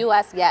up in the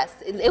US, yes,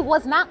 it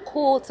was not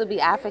cool to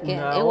be African.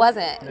 No, it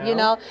wasn't, you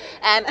know.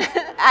 And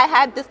I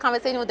had this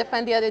conversation with a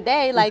friend the other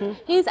day, like,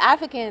 he's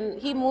African,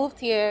 he moved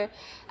here.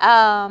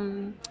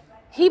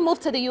 He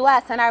moved to the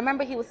U.S. and I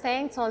remember he was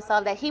saying to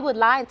himself that he would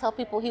lie and tell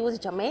people he was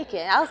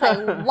Jamaican. I was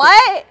like,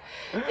 what?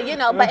 You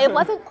know, but it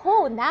wasn't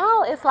cool.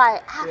 Now it's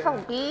like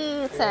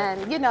Afrobeats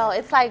and, you know,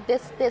 it's like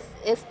this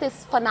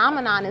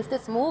phenomenon, it's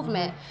this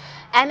movement.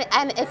 And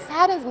it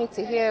saddens me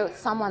to hear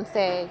someone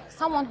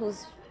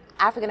who's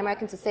African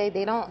American to say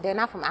they're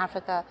not from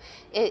Africa.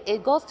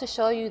 It goes to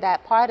show you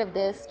that part of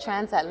this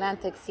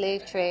transatlantic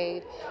slave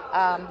trade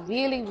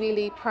really,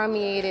 really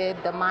permeated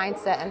the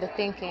mindset and the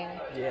thinking,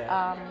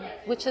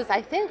 which is,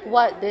 I think,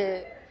 what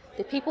the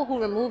people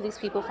who remove these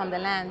people from the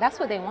land,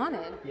 that's what they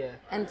wanted. Yeah.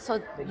 And so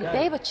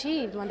they've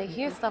achieved when they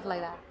hear stuff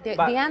like that.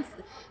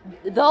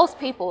 Those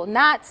people,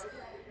 not...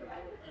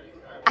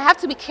 I have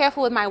to be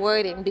careful with my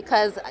wording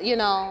because, you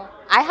know,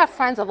 I have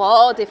friends of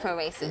all different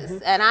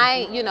races, and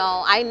I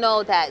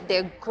know that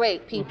they're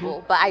great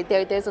people, but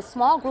there's a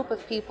small group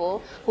of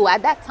people who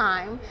at that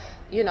time,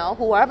 you know,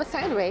 who are of a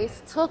certain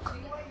race, took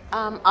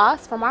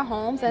us from our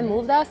homes and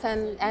moved us,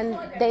 and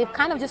they've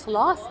kind of just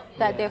lost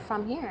that they're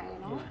from here, you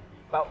know.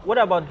 But what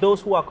about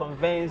those who are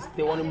convinced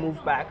they want to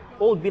move back?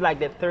 What would be like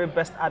the third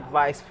best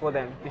advice for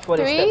them before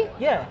they step?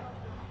 Yeah.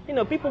 You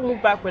know, people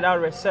move back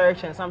without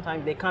research, and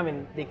sometimes they come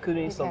and they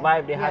couldn't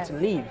survive. They had to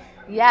leave.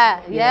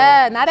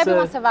 Yeah. Not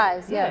everyone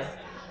survives. Yes.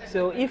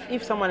 So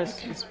if someone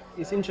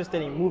is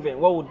interested in moving,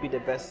 what would be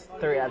the best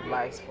third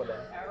advice for them?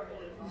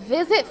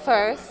 Visit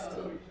first.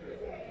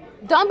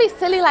 Don't be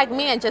silly like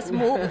me and just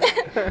move.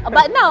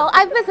 But no,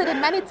 I visited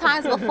many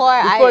times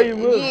before you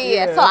moved.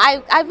 Yeah. So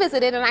I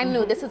visited and I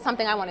knew this is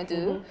something I want to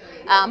do.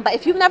 But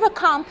if you've never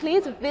come,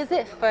 please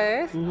visit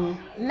first.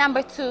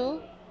 Number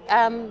two,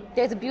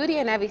 there's beauty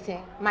in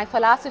everything. My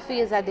philosophy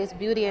is that there's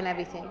beauty in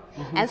everything.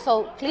 And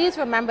so please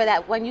remember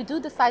that when you do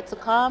decide to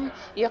come,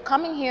 you're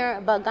coming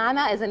here, but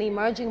Ghana is an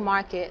emerging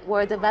market.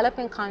 We're a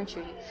developing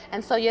country.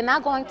 And so you're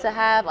not going to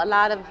have a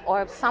lot of,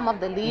 or some of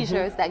the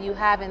leisures that you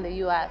have in the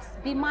US.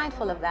 Be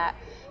mindful of that.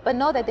 But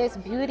know that there's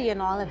beauty in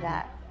all of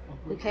that.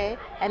 Okay?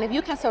 And if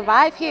you can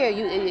survive here,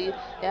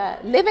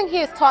 living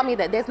here has taught me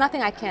that there's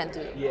nothing I can't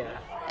do. Yeah.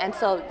 And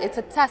so it's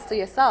a test to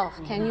yourself.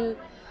 Can you...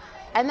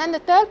 And then the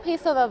third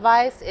piece of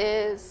advice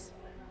is,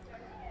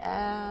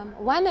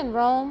 when in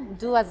Rome,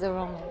 do as the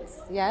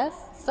Romans, yes?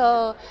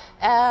 So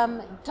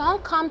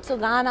don't come to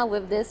Ghana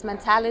with this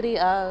mentality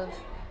of,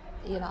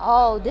 you know,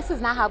 oh, this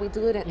is not how we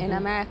do it in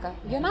America.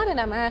 You're not in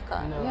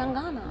America, you're in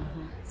Ghana.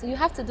 So you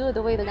have to do it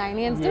the way the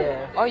Ghanaians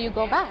do, or you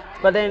go back.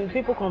 But then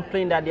people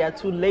complain that they are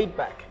too laid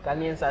back.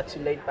 Ghanaians are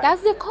too laid back.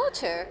 That's their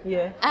culture.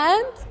 Yeah.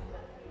 And?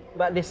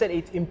 But they said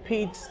it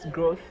impedes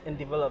growth and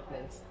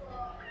development.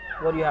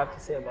 What do you have to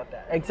say about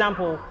that?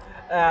 Example,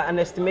 an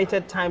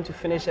estimated time to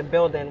finish a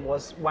building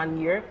was 1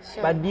 year,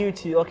 but due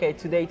to,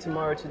 today,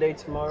 tomorrow,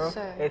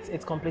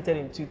 it's completed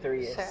in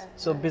 2-3 years.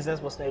 So business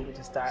was not able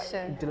to start,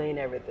 delaying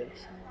everything.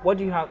 What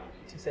do you have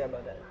to say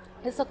about that?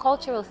 It's a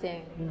cultural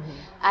thing.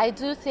 I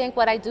do think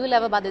what I do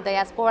love about the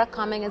diaspora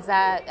coming is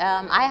that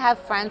I have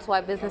friends who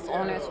are business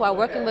owners who are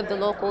working with the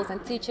locals and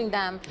teaching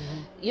them,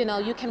 you know,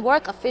 you can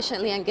work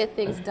efficiently and get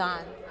things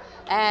done.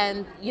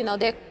 And, you know,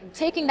 they're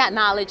taking that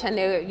knowledge and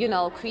they're, you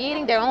know,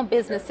 creating their own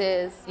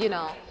businesses, you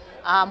know,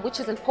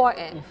 which is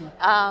important.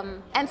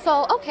 And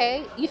so,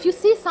 if you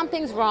see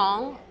something's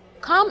wrong,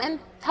 come and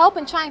help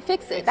and try and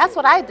fix it. That's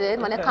what I did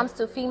when it comes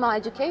to female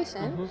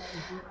education.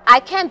 I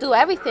can't do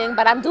everything,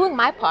 but I'm doing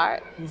my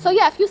part. So,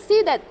 yeah, if you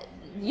see that,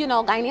 you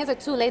know, Ghanaians are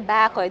too laid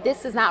back or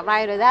this is not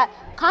right or that,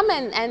 come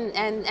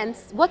and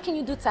what can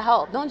you do to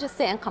help? Don't just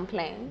sit and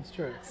complain. It's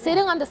true.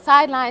 Sitting on the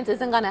sidelines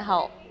isn't going to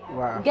help.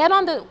 Wow. Get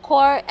on the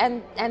court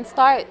and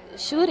start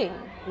shooting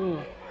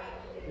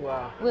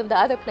with the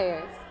other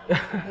players.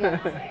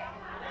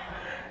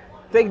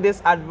 Take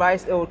this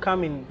advice, it will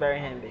come in very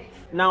handy.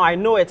 Now, I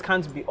know it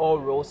can't be all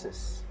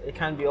roses. It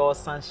can't be all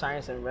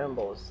sunshines and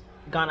rainbows.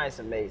 Ghana is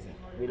amazing.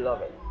 We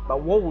love it.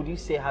 But what would you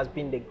say has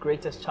been the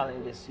greatest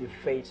challenges you've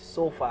faced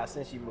so far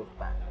since you moved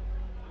back?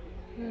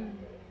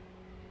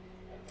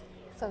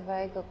 It's a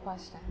very good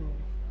question.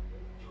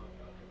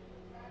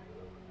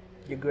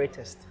 Your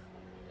greatest?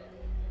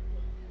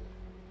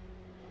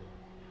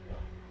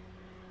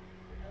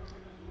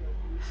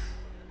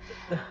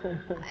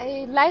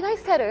 Like I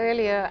said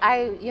earlier,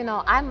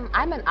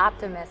 I'm an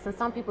optimist, and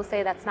some people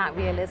say that's not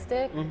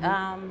realistic.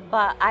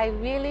 But I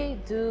really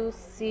do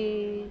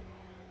see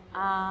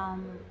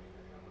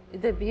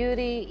the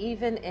beauty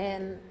even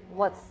in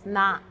what's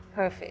not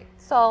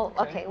perfect. So,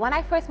 when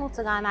I first moved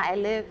to Ghana, I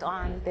lived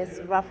on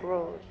this rough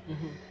road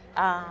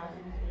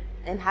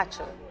in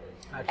Hacho.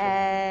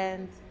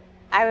 And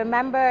I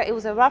remember it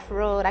was a rough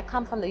road. I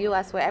come from the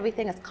US where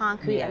everything is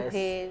concrete and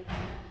paved.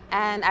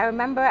 And I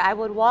remember I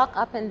would walk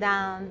up and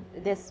down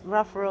this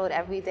rough road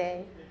every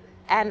day.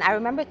 And I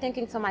remember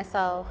thinking to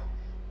myself,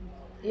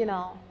 you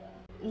know,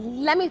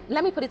 let me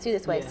put it to you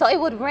this way. So it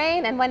would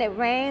rain, and when it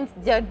rains,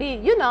 there'd be,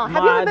 you know,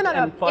 have you ever been on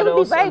a, it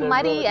would be very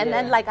muddy, and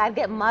then like I'd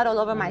get mud all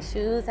over my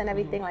shoes and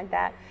everything like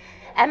that.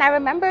 And I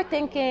remember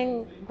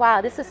thinking,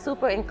 wow, this is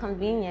super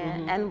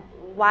inconvenient. And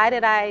why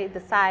did I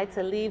decide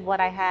to leave what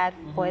I had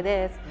for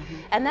this?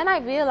 And then I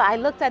realized, I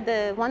looked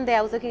at one day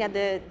I was looking at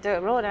the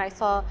dirt road and I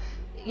saw,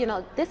 you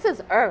know, this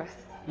is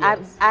earth.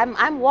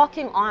 I'm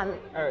walking on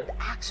the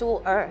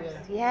actual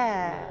earth.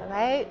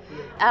 Right?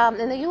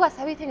 In the US,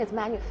 everything is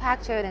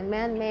manufactured and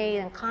man-made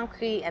and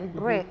concrete and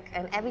brick,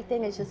 and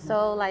everything is just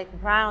so like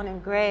brown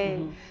and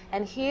gray.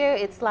 And here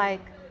it's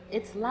like,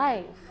 it's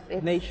life.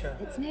 It's nature.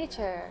 It's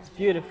nature. It's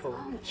beautiful.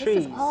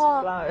 Trees,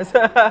 flowers.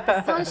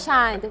 The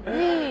sunshine, the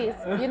breeze.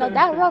 You know,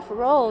 that rough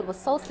road was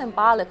so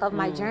symbolic of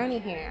my journey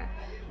here.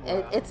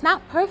 It's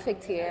not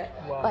perfect here,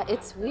 but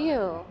it's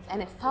real,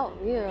 and it felt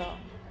real.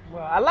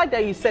 Well, I like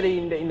that you said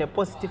it in a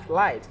positive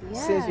light,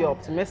 since you're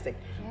optimistic.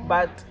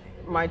 But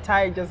my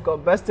tire just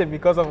got busted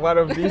because of one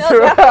of these.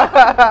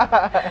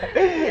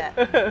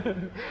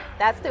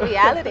 That's the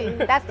reality.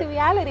 That's the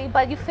reality.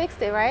 But you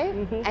fixed it, right?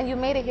 And you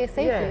made it here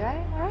safely,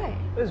 right? All right.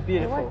 It was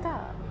beautiful. It worked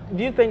out.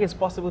 Do you think it's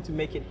possible to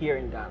make it here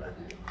in Ghana?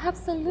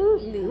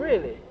 Absolutely.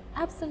 Really?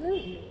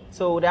 Absolutely.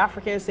 So the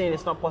Africans saying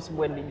it's not possible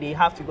when they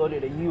have to go to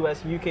the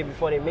US, UK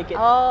before they make it.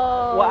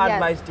 Oh, what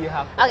advice do you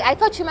have? I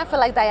thought you meant for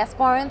like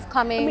diasporans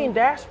coming. I mean,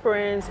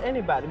 diasporans,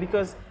 anybody,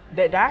 because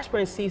the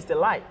diasporan sees the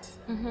light,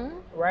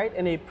 right?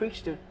 And they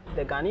preach to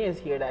the Ghanaians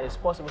here that it's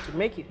possible to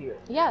make it here.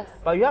 Yes.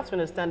 But you have to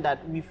understand that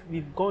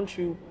we've gone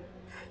through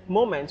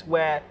moments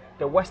where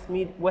the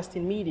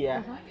Western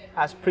media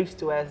has preached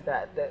to us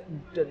that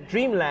the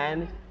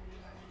dreamland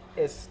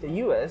is the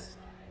US,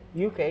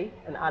 UK,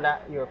 and other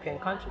European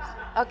countries.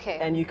 Okay.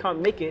 And you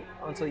can't make it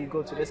until you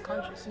go to these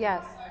countries.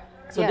 Yes.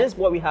 So this is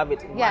what we have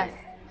it in mind.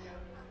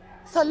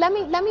 So let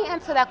me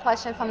answer that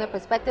question from the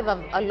perspective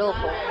of a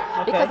local,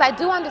 because I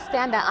do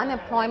understand that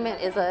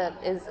unemployment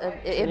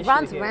it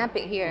runs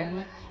rampant here,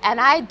 and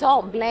I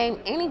don't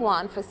blame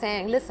anyone for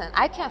saying, listen,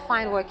 I can't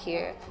find work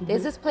here.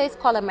 There's this place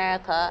called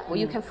America where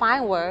you can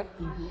find work.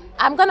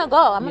 I'm gonna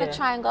go. I'm gonna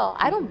try and go.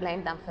 I don't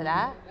blame them for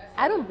that.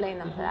 I don't blame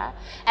them for that.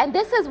 And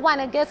this is when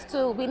it gets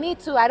to, we need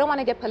to, I don't want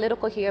to get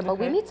political here, but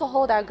we need to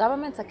hold our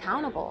governments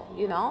accountable,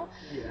 you know?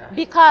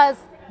 Because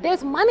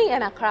there's money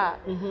in Accra.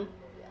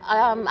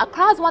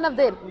 Accra is one of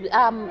the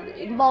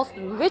most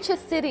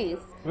richest cities.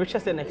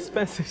 Richest and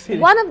expensive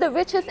cities. One of the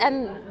richest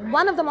and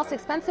one of the most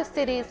expensive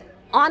cities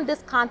on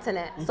this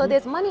continent. So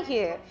there's money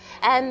here.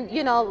 And,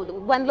 you know,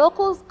 when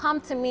locals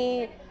come to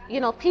me, you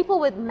know, people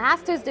with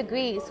master's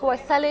degrees who are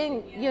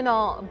selling, you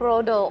know,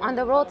 brodo on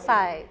the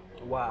roadside.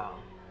 Wow.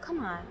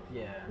 Come on,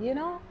 you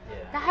know,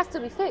 that has to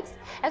be fixed.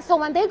 And so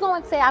when they go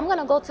and say, I'm going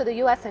to go to the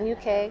US and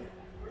UK,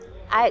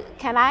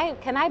 can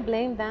I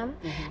blame them?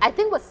 I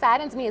think what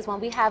saddens me is when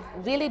we have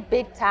really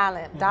big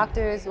talent,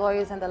 doctors,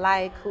 lawyers, and the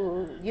like,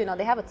 who, you know,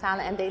 they have a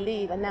talent and they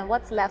leave, and then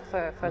what's left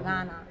for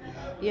Ghana,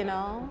 you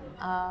know?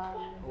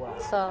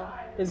 So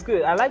it's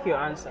good. I like your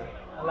answer.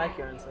 I like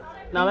your answer.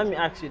 Now let me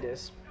ask you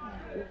this.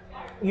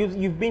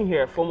 You've been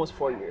here for almost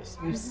 4 years.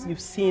 You've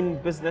seen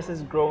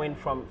businesses growing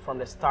from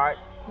the start.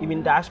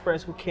 Even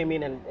diasporans who came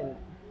in and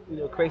you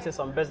know, created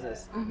some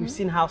business. You've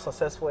seen how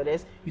successful it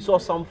is. You saw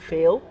some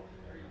fail,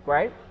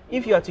 right?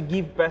 If you are to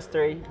give best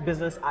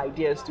business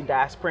ideas to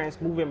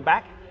diasporans moving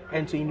back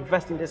and to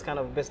invest in this kind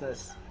of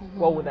business,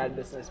 what would that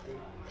business be?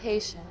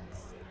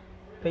 Patience.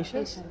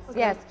 Patience? Okay.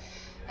 Yes.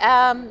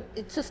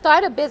 To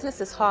start a business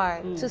is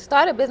hard. To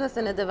start a business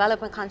in a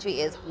developing country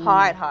is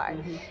hard.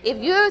 If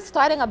you're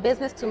starting a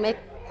business to make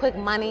quick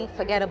money,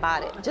 forget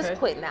about it. Just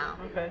quit now.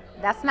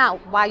 That's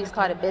not why you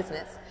start a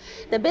business.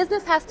 The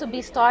business has to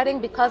be starting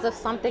because of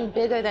something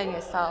bigger than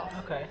yourself.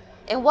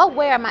 In what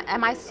way am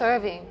I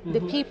serving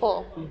the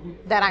people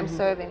that I'm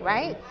serving,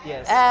 right?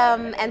 Yes.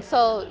 And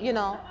so, you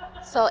know,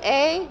 so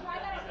A,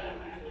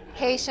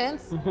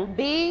 patience,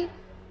 B,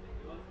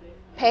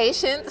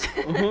 patience,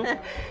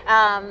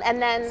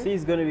 and then C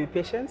is going to be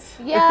patience.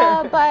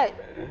 Yeah, but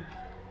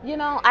you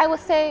know, I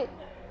would say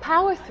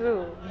power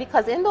through,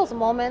 because in those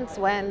moments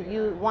when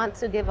you want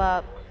to give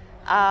up,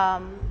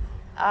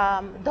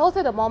 those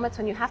are the moments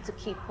when you have to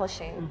keep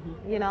pushing.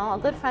 You know, a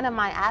good friend of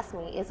mine asked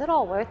me, is it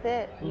all worth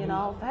it? You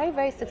know, very,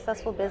 very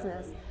successful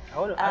business. I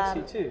want to ask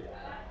you too.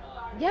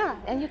 Yeah,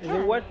 and you can.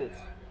 Is it worth it?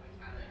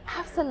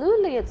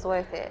 Absolutely, it's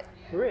worth it.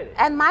 Really?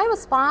 And my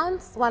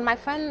response when my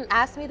friend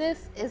asked me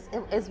this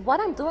is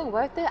what I'm doing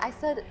worth it? I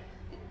said,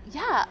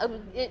 yeah.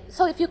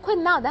 So if you quit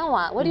now, then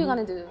what? What are you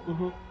going to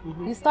do?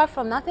 You start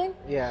from nothing?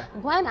 Yeah.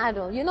 Gwen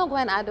Addo, you know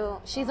Gwen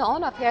Addo? She's the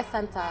owner of Hair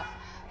Center.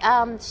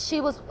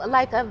 She was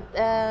like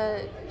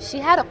she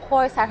had a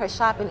course at her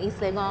shop in East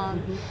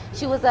Legon.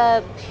 She was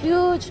a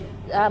huge,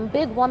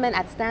 big woman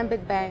at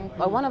Stanbic Bank,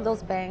 or one of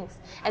those banks,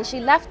 and she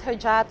left her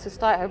job to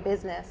start her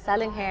business,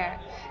 selling hair.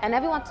 And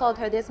everyone told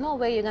her, there's no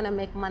way you're gonna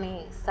make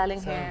money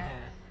selling hair.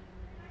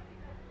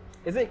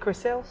 Is it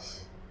Chriselle?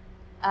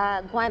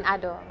 Gwen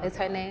Ado is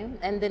her name,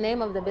 and the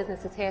name of the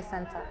business is Hair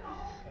Center.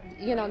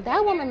 You know,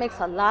 that woman makes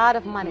a lot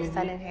of money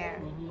selling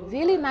hair.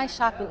 Really nice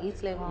shop in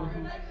East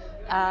Legon.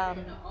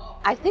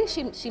 I think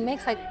she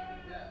makes like,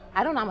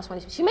 I don't know how much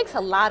money, she makes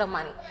a lot of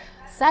money.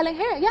 Selling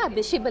hair, yeah,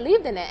 but she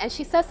believed in it. And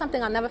she said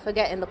something I'll never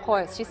forget in the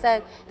course. She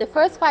said, the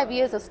first 5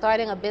 years of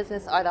starting a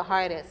business are the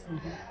hardest.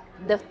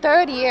 The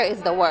third year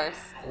is the worst.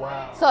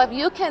 Wow. So if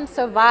you can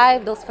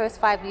survive those first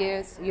 5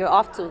 years, you're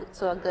off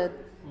to a good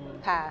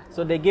path.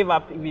 So they give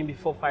up even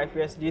before 5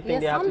 years? Do you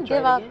think they have to try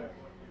it again?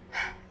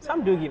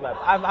 Some do give up.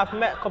 I've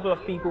met a couple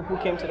of people who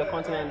came to the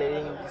continent and they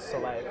didn't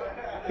survive.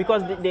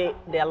 Because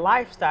their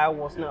lifestyle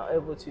was not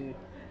able to, it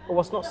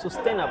was not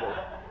sustainable.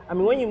 I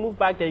mean, when you move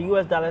back, the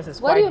US dollars is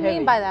quite heavy. What do you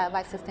mean by that,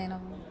 by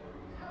sustainable?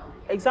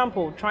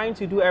 Example, trying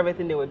to do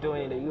everything they were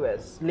doing in the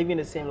US, living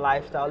the same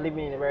lifestyle,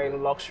 living in very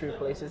luxury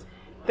places,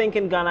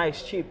 thinking Ghana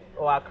is cheap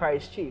or Accra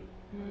is cheap,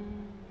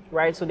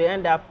 right? So they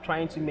end up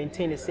trying to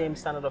maintain the same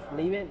standard of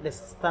living, the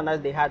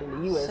standards they had in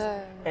the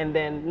US, and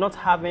then not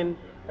having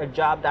a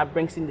job that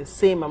brings in the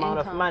same amount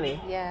of money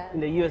in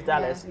the US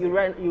dollars. You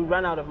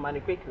run out of money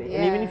quickly.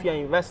 And even if you're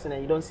investing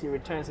and you don't see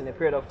returns in a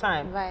period of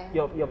time,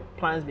 your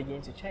plans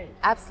begin to change.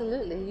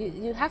 Absolutely.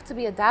 You have to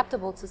be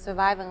adaptable to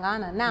survive in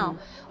Ghana. Now,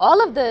 all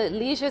of the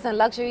leisures and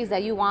luxuries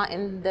that you want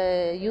in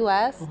the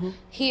US,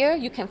 here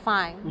you can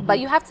find. But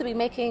you have to be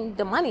making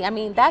the money. I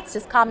mean, that's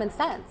just common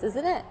sense,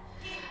 isn't it?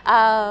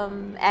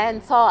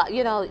 And so,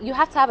 you know, you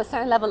have to have a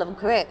certain level of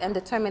grit and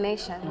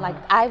determination. Like,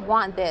 I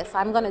want this,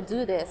 I'm going to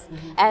do this.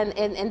 And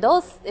in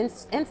those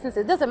instances,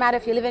 it doesn't matter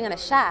if you're living in a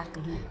shack,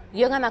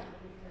 you're going to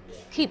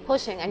keep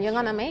pushing and you're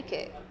going to make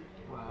it.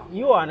 Wow.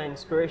 You are an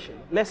inspiration.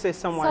 Let's say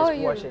someone is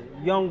watching,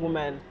 young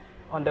women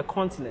on the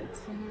continent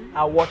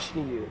are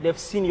watching you. They've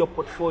seen your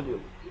portfolio,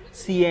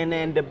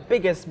 CNN, the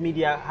biggest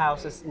media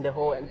houses in the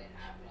whole, and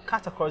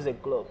cut across the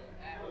globe.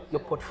 Your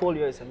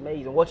portfolio is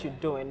amazing. What you're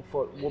doing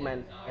for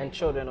women and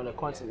children on the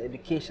continent,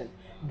 education,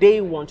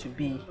 they want to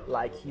be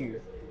like you.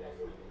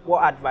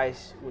 What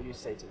advice would you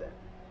say to them?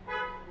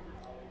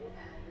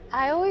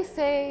 I always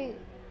say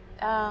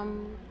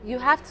you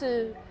have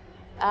to,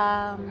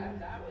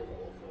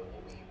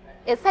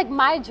 it's like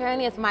my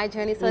journey is my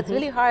journey, so it's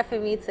really hard for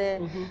me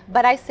to,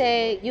 but I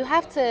say you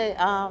have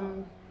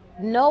to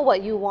know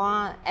what you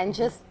want and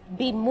just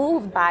be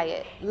moved by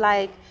it.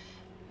 Like,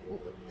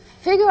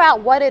 figure out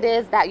what it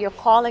is that your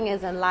calling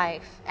is in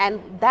life, and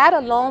that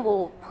alone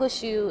will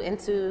push you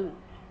into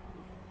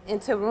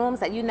rooms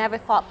that you never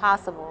thought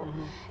possible.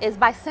 Is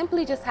by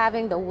simply just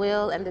having the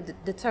will and the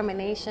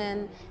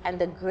determination and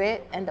the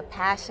grit and the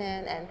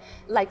passion, and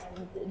like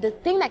the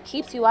thing that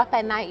keeps you up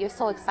at night, you're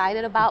so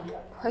excited about,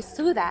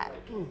 pursue that,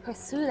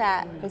 pursue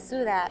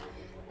that,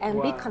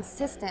 and be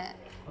consistent.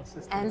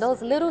 And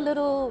those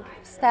little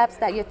steps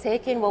that you're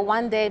taking will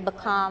one day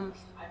become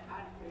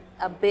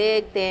a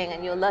big thing,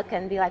 and you'll look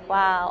and be like,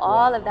 wow,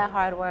 all of that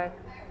hard work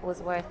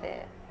was worth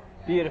it.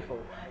 Beautiful.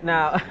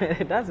 Now,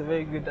 that's a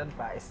very good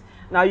advice.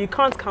 Now, you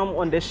can't come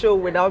on the show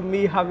without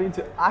me having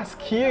to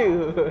ask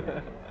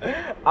you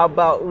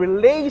about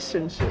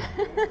relationship.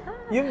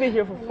 You've been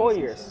here for 4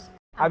 years.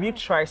 Have you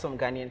tried some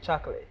Ghanaian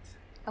chocolate?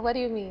 What do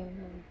you mean?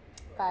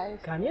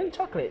 5? Ghanaian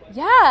chocolate?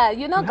 Yeah,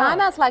 you know,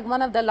 Ghana is like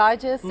one of the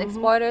largest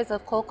exporters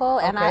of cocoa,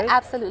 and I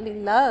absolutely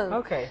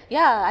love.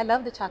 Yeah, I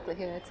love the chocolate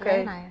here. It's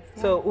very nice.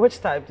 Yeah. So, which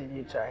type did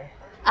you try?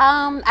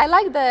 I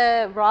like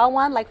the raw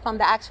one, like from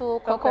the actual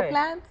cocoa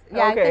plant.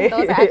 Yeah, I think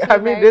those are actually I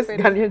mean, very this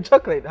pretty. Ghanaian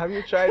chocolate. Have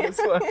you tried this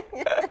one?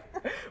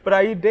 But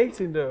are you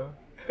dating though?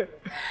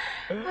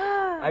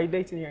 Are you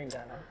dating here in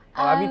Ghana?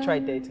 Or have you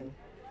tried dating?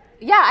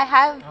 Yeah, I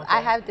have. I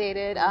have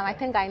dated. I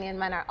think Ghanaian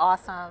men are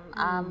awesome.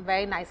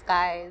 Very nice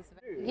guys.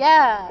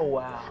 Yeah. Oh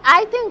wow.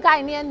 I think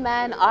Ghanaian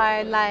men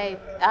are like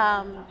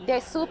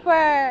they're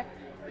super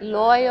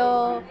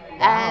loyal,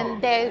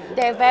 and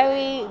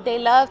they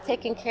love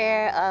taking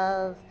care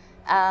of.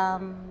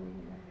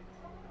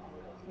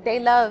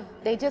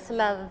 They just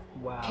love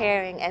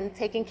caring and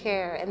taking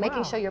care and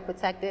making sure you're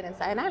protected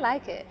and I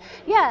like it.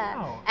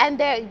 Yeah. And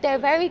they're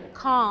very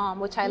calm,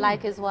 which I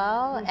like as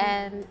well.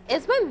 And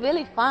it's been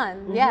really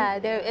fun. Yeah,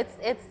 it's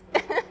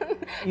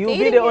You'll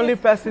be the only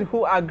person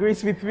who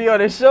agrees with me on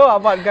the show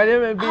about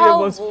Ghanaian men being the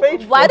most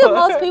faithful. Why do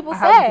most people say?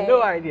 I have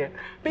no idea.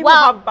 People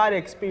have bad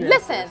experiences.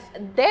 Listen,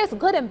 there's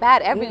good and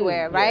bad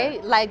everywhere,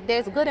 right? Like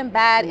there's good and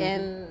bad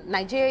in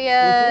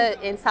Nigeria,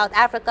 in South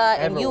Africa,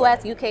 in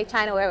US, UK,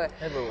 China, wherever.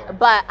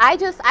 But I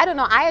don't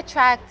know, I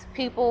attract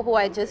people who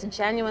are just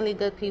genuinely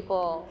good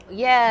people.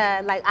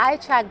 Yeah, like I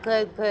attract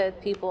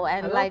good people,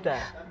 and like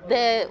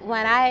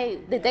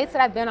the dates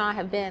that I've been on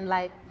have been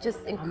like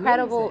just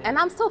incredible. And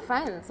I'm still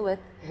friends with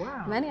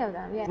many of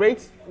them. Yeah.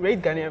 Rate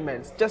Ghanaian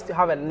men, just to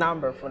have a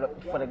number for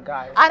the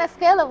guys. On a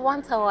scale of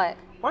 1 to what?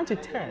 1 to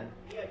 10.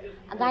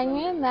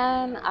 Ghanaian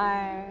men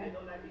are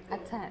a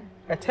 10.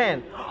 A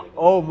 10?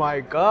 Oh my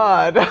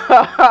God.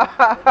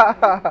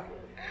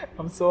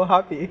 I'm so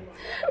happy.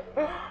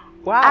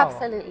 Wow.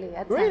 Absolutely.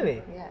 A 10.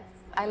 Really? Yes.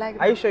 I like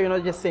them. Are you sure you're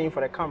not just saying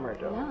for the camera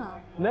though?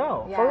 No.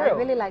 No, Yeah, for real? I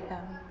really like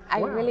them. I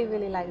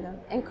really like them.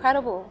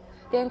 Incredible.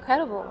 They're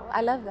incredible.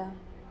 I love them.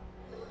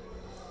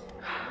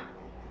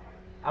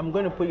 I'm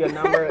going to put your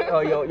number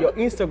or your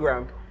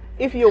Instagram.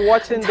 If you're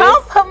watching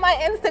Don't this, put my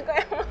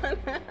Instagram on.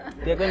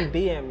 they're going to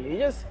DM you.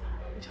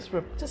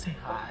 Just say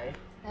hi.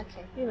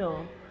 Okay. You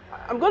know,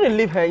 I'm going to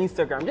leave her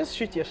Instagram. Just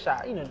shoot your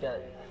shot. You know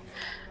that.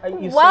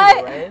 You What?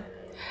 single, right?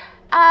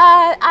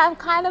 I'm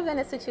kind of in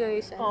a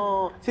situation.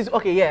 Oh,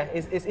 okay, yeah.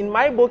 It's in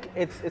my book.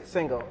 It's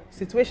single.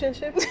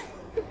 Situationship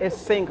is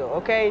single.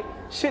 Okay,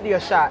 shoot your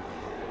shot.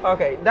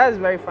 Okay, that is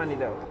very funny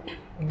though.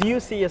 Do you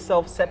see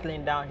yourself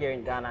settling down here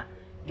in Ghana,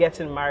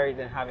 getting married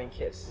and having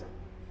kids?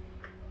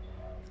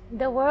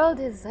 The world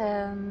is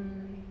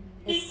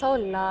so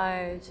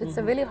large. It's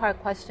a really hard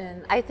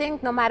question. I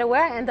think no matter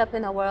where I end up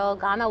in the world,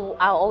 Ghana,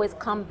 I'll always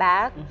come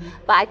back.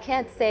 But I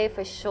can't say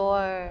for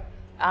sure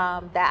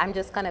that I'm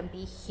just gonna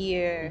be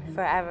here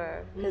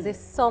forever, because there's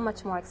so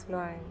much more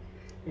exploring.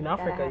 In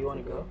Africa, you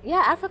want to go?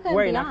 Yeah, Africa and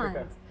Where beyond. in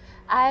Africa?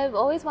 I've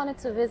always wanted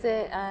to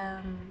visit.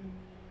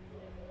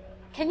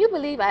 Can you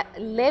believe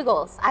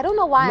Lagos? I don't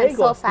know why I'm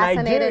so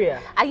fascinated. Nigeria.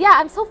 Yeah,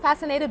 I'm so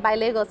fascinated by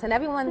Lagos, and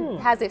everyone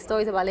has their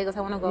stories about Lagos.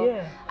 I want to go.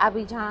 Yeah.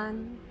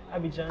 Abidjan.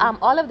 Abidjan.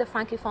 All of the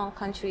francophone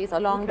countries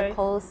along the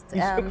coast.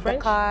 You speak French?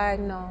 Dakar,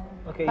 no.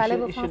 Okay,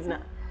 you should not.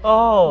 No.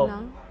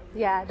 Oh.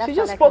 Yeah, that's She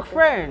all just I spoke can say.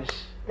 French.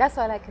 That's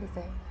all I can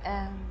say.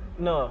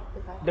 No,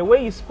 the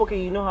way you spoke it,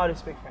 you know how to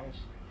speak French.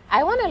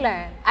 I want to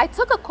learn. I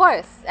took a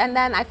course and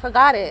then I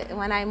forgot it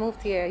when I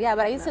moved here. Yeah,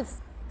 but I used to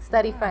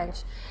study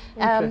French.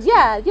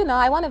 Yeah, you know,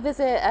 I want to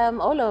visit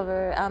all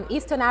over.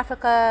 Eastern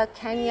Africa,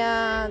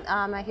 Kenya,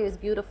 I hear is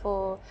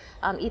beautiful.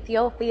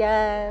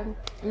 Ethiopia,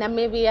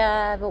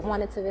 Namibia, I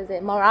wanted to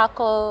visit.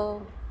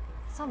 Morocco,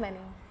 so many.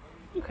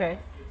 Okay.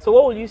 So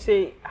what would you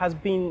say has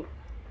been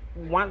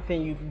one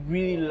thing you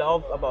really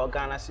love about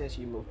Ghana since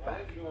you moved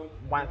back?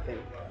 One thing.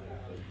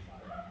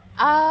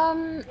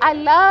 I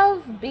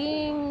love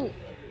being,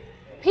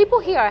 people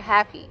here are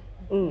happy.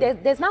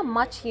 There's not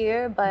much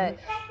here, but,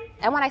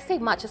 and when I say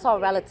much, it's all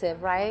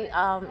relative, right?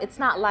 It's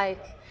not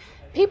like,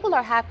 people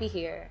are happy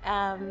here.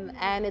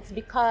 And it's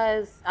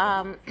because,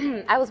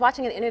 I was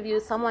watching an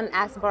interview, someone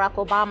asked Barack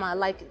Obama,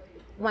 like,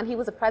 when he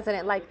was a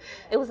president, like,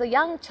 it was a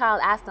young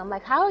child asked him,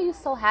 like, how are you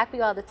so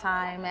happy all the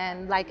time?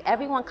 And like,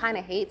 everyone kind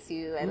of hates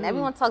you and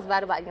everyone talks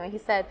bad about you. And he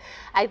said,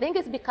 I think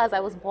it's because I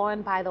was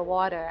born by the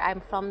water. I'm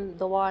from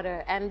the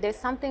water. And there's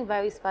something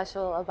very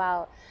special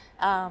about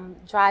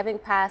driving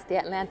past the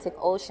Atlantic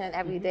Ocean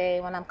every day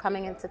when I'm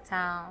coming into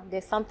town.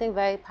 There's something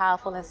very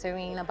powerful and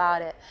serene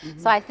about it.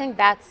 So I think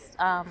that's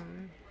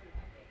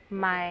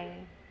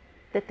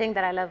the thing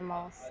that I love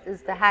most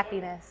is the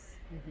happiness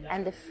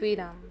and the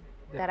freedom.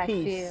 That I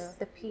feel,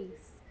 the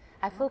peace.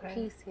 I feel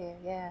peace here,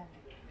 yeah.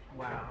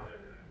 Wow.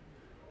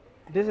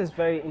 This is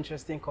very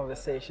interesting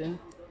conversation.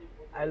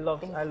 I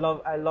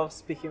love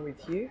speaking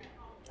with you.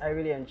 I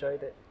really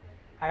enjoyed it.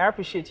 I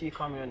appreciate you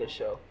coming on the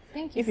show.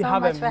 Thank you so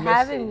much for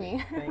having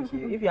me. Thank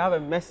you. If you have a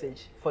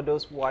message for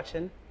those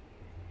watching,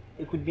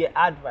 it could be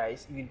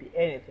advice, it could be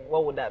anything.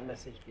 What would that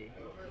message be?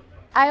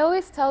 I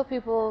always tell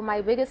people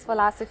my biggest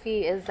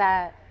philosophy is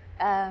that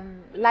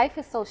life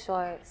is so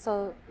short,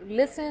 so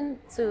listen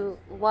to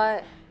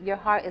what your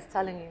heart is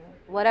telling you,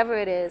 whatever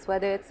it is,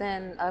 whether it's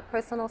in a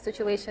personal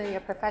situation, your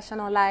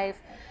professional life.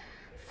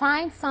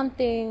 Find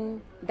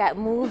something that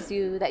moves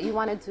you, that you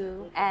want to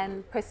do,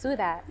 and pursue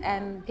that,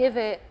 and give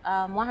it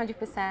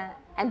 100%,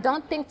 and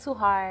don't think too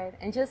hard,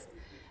 and just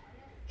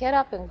get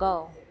up and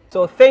go.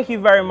 So thank you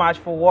very much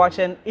for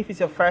watching. If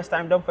it's your first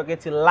time, don't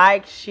forget to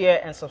like, share,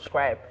 and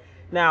subscribe.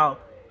 Now,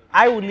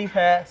 I will leave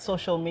her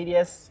social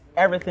medias,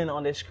 everything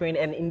on the screen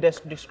and in the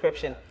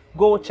description.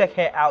 Go check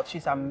her out.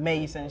 She's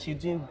amazing. She's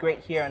doing great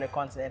here on the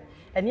continent.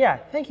 And yeah,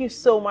 thank you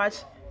so much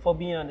for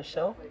being on the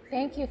show.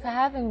 Thank you for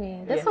having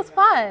me. This was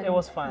fun. It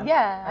was fun.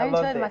 Yeah, I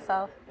enjoyed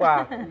myself.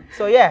 Wow.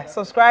 So yeah,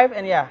 subscribe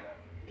and yeah,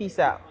 peace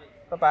out.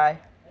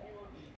 Bye-bye.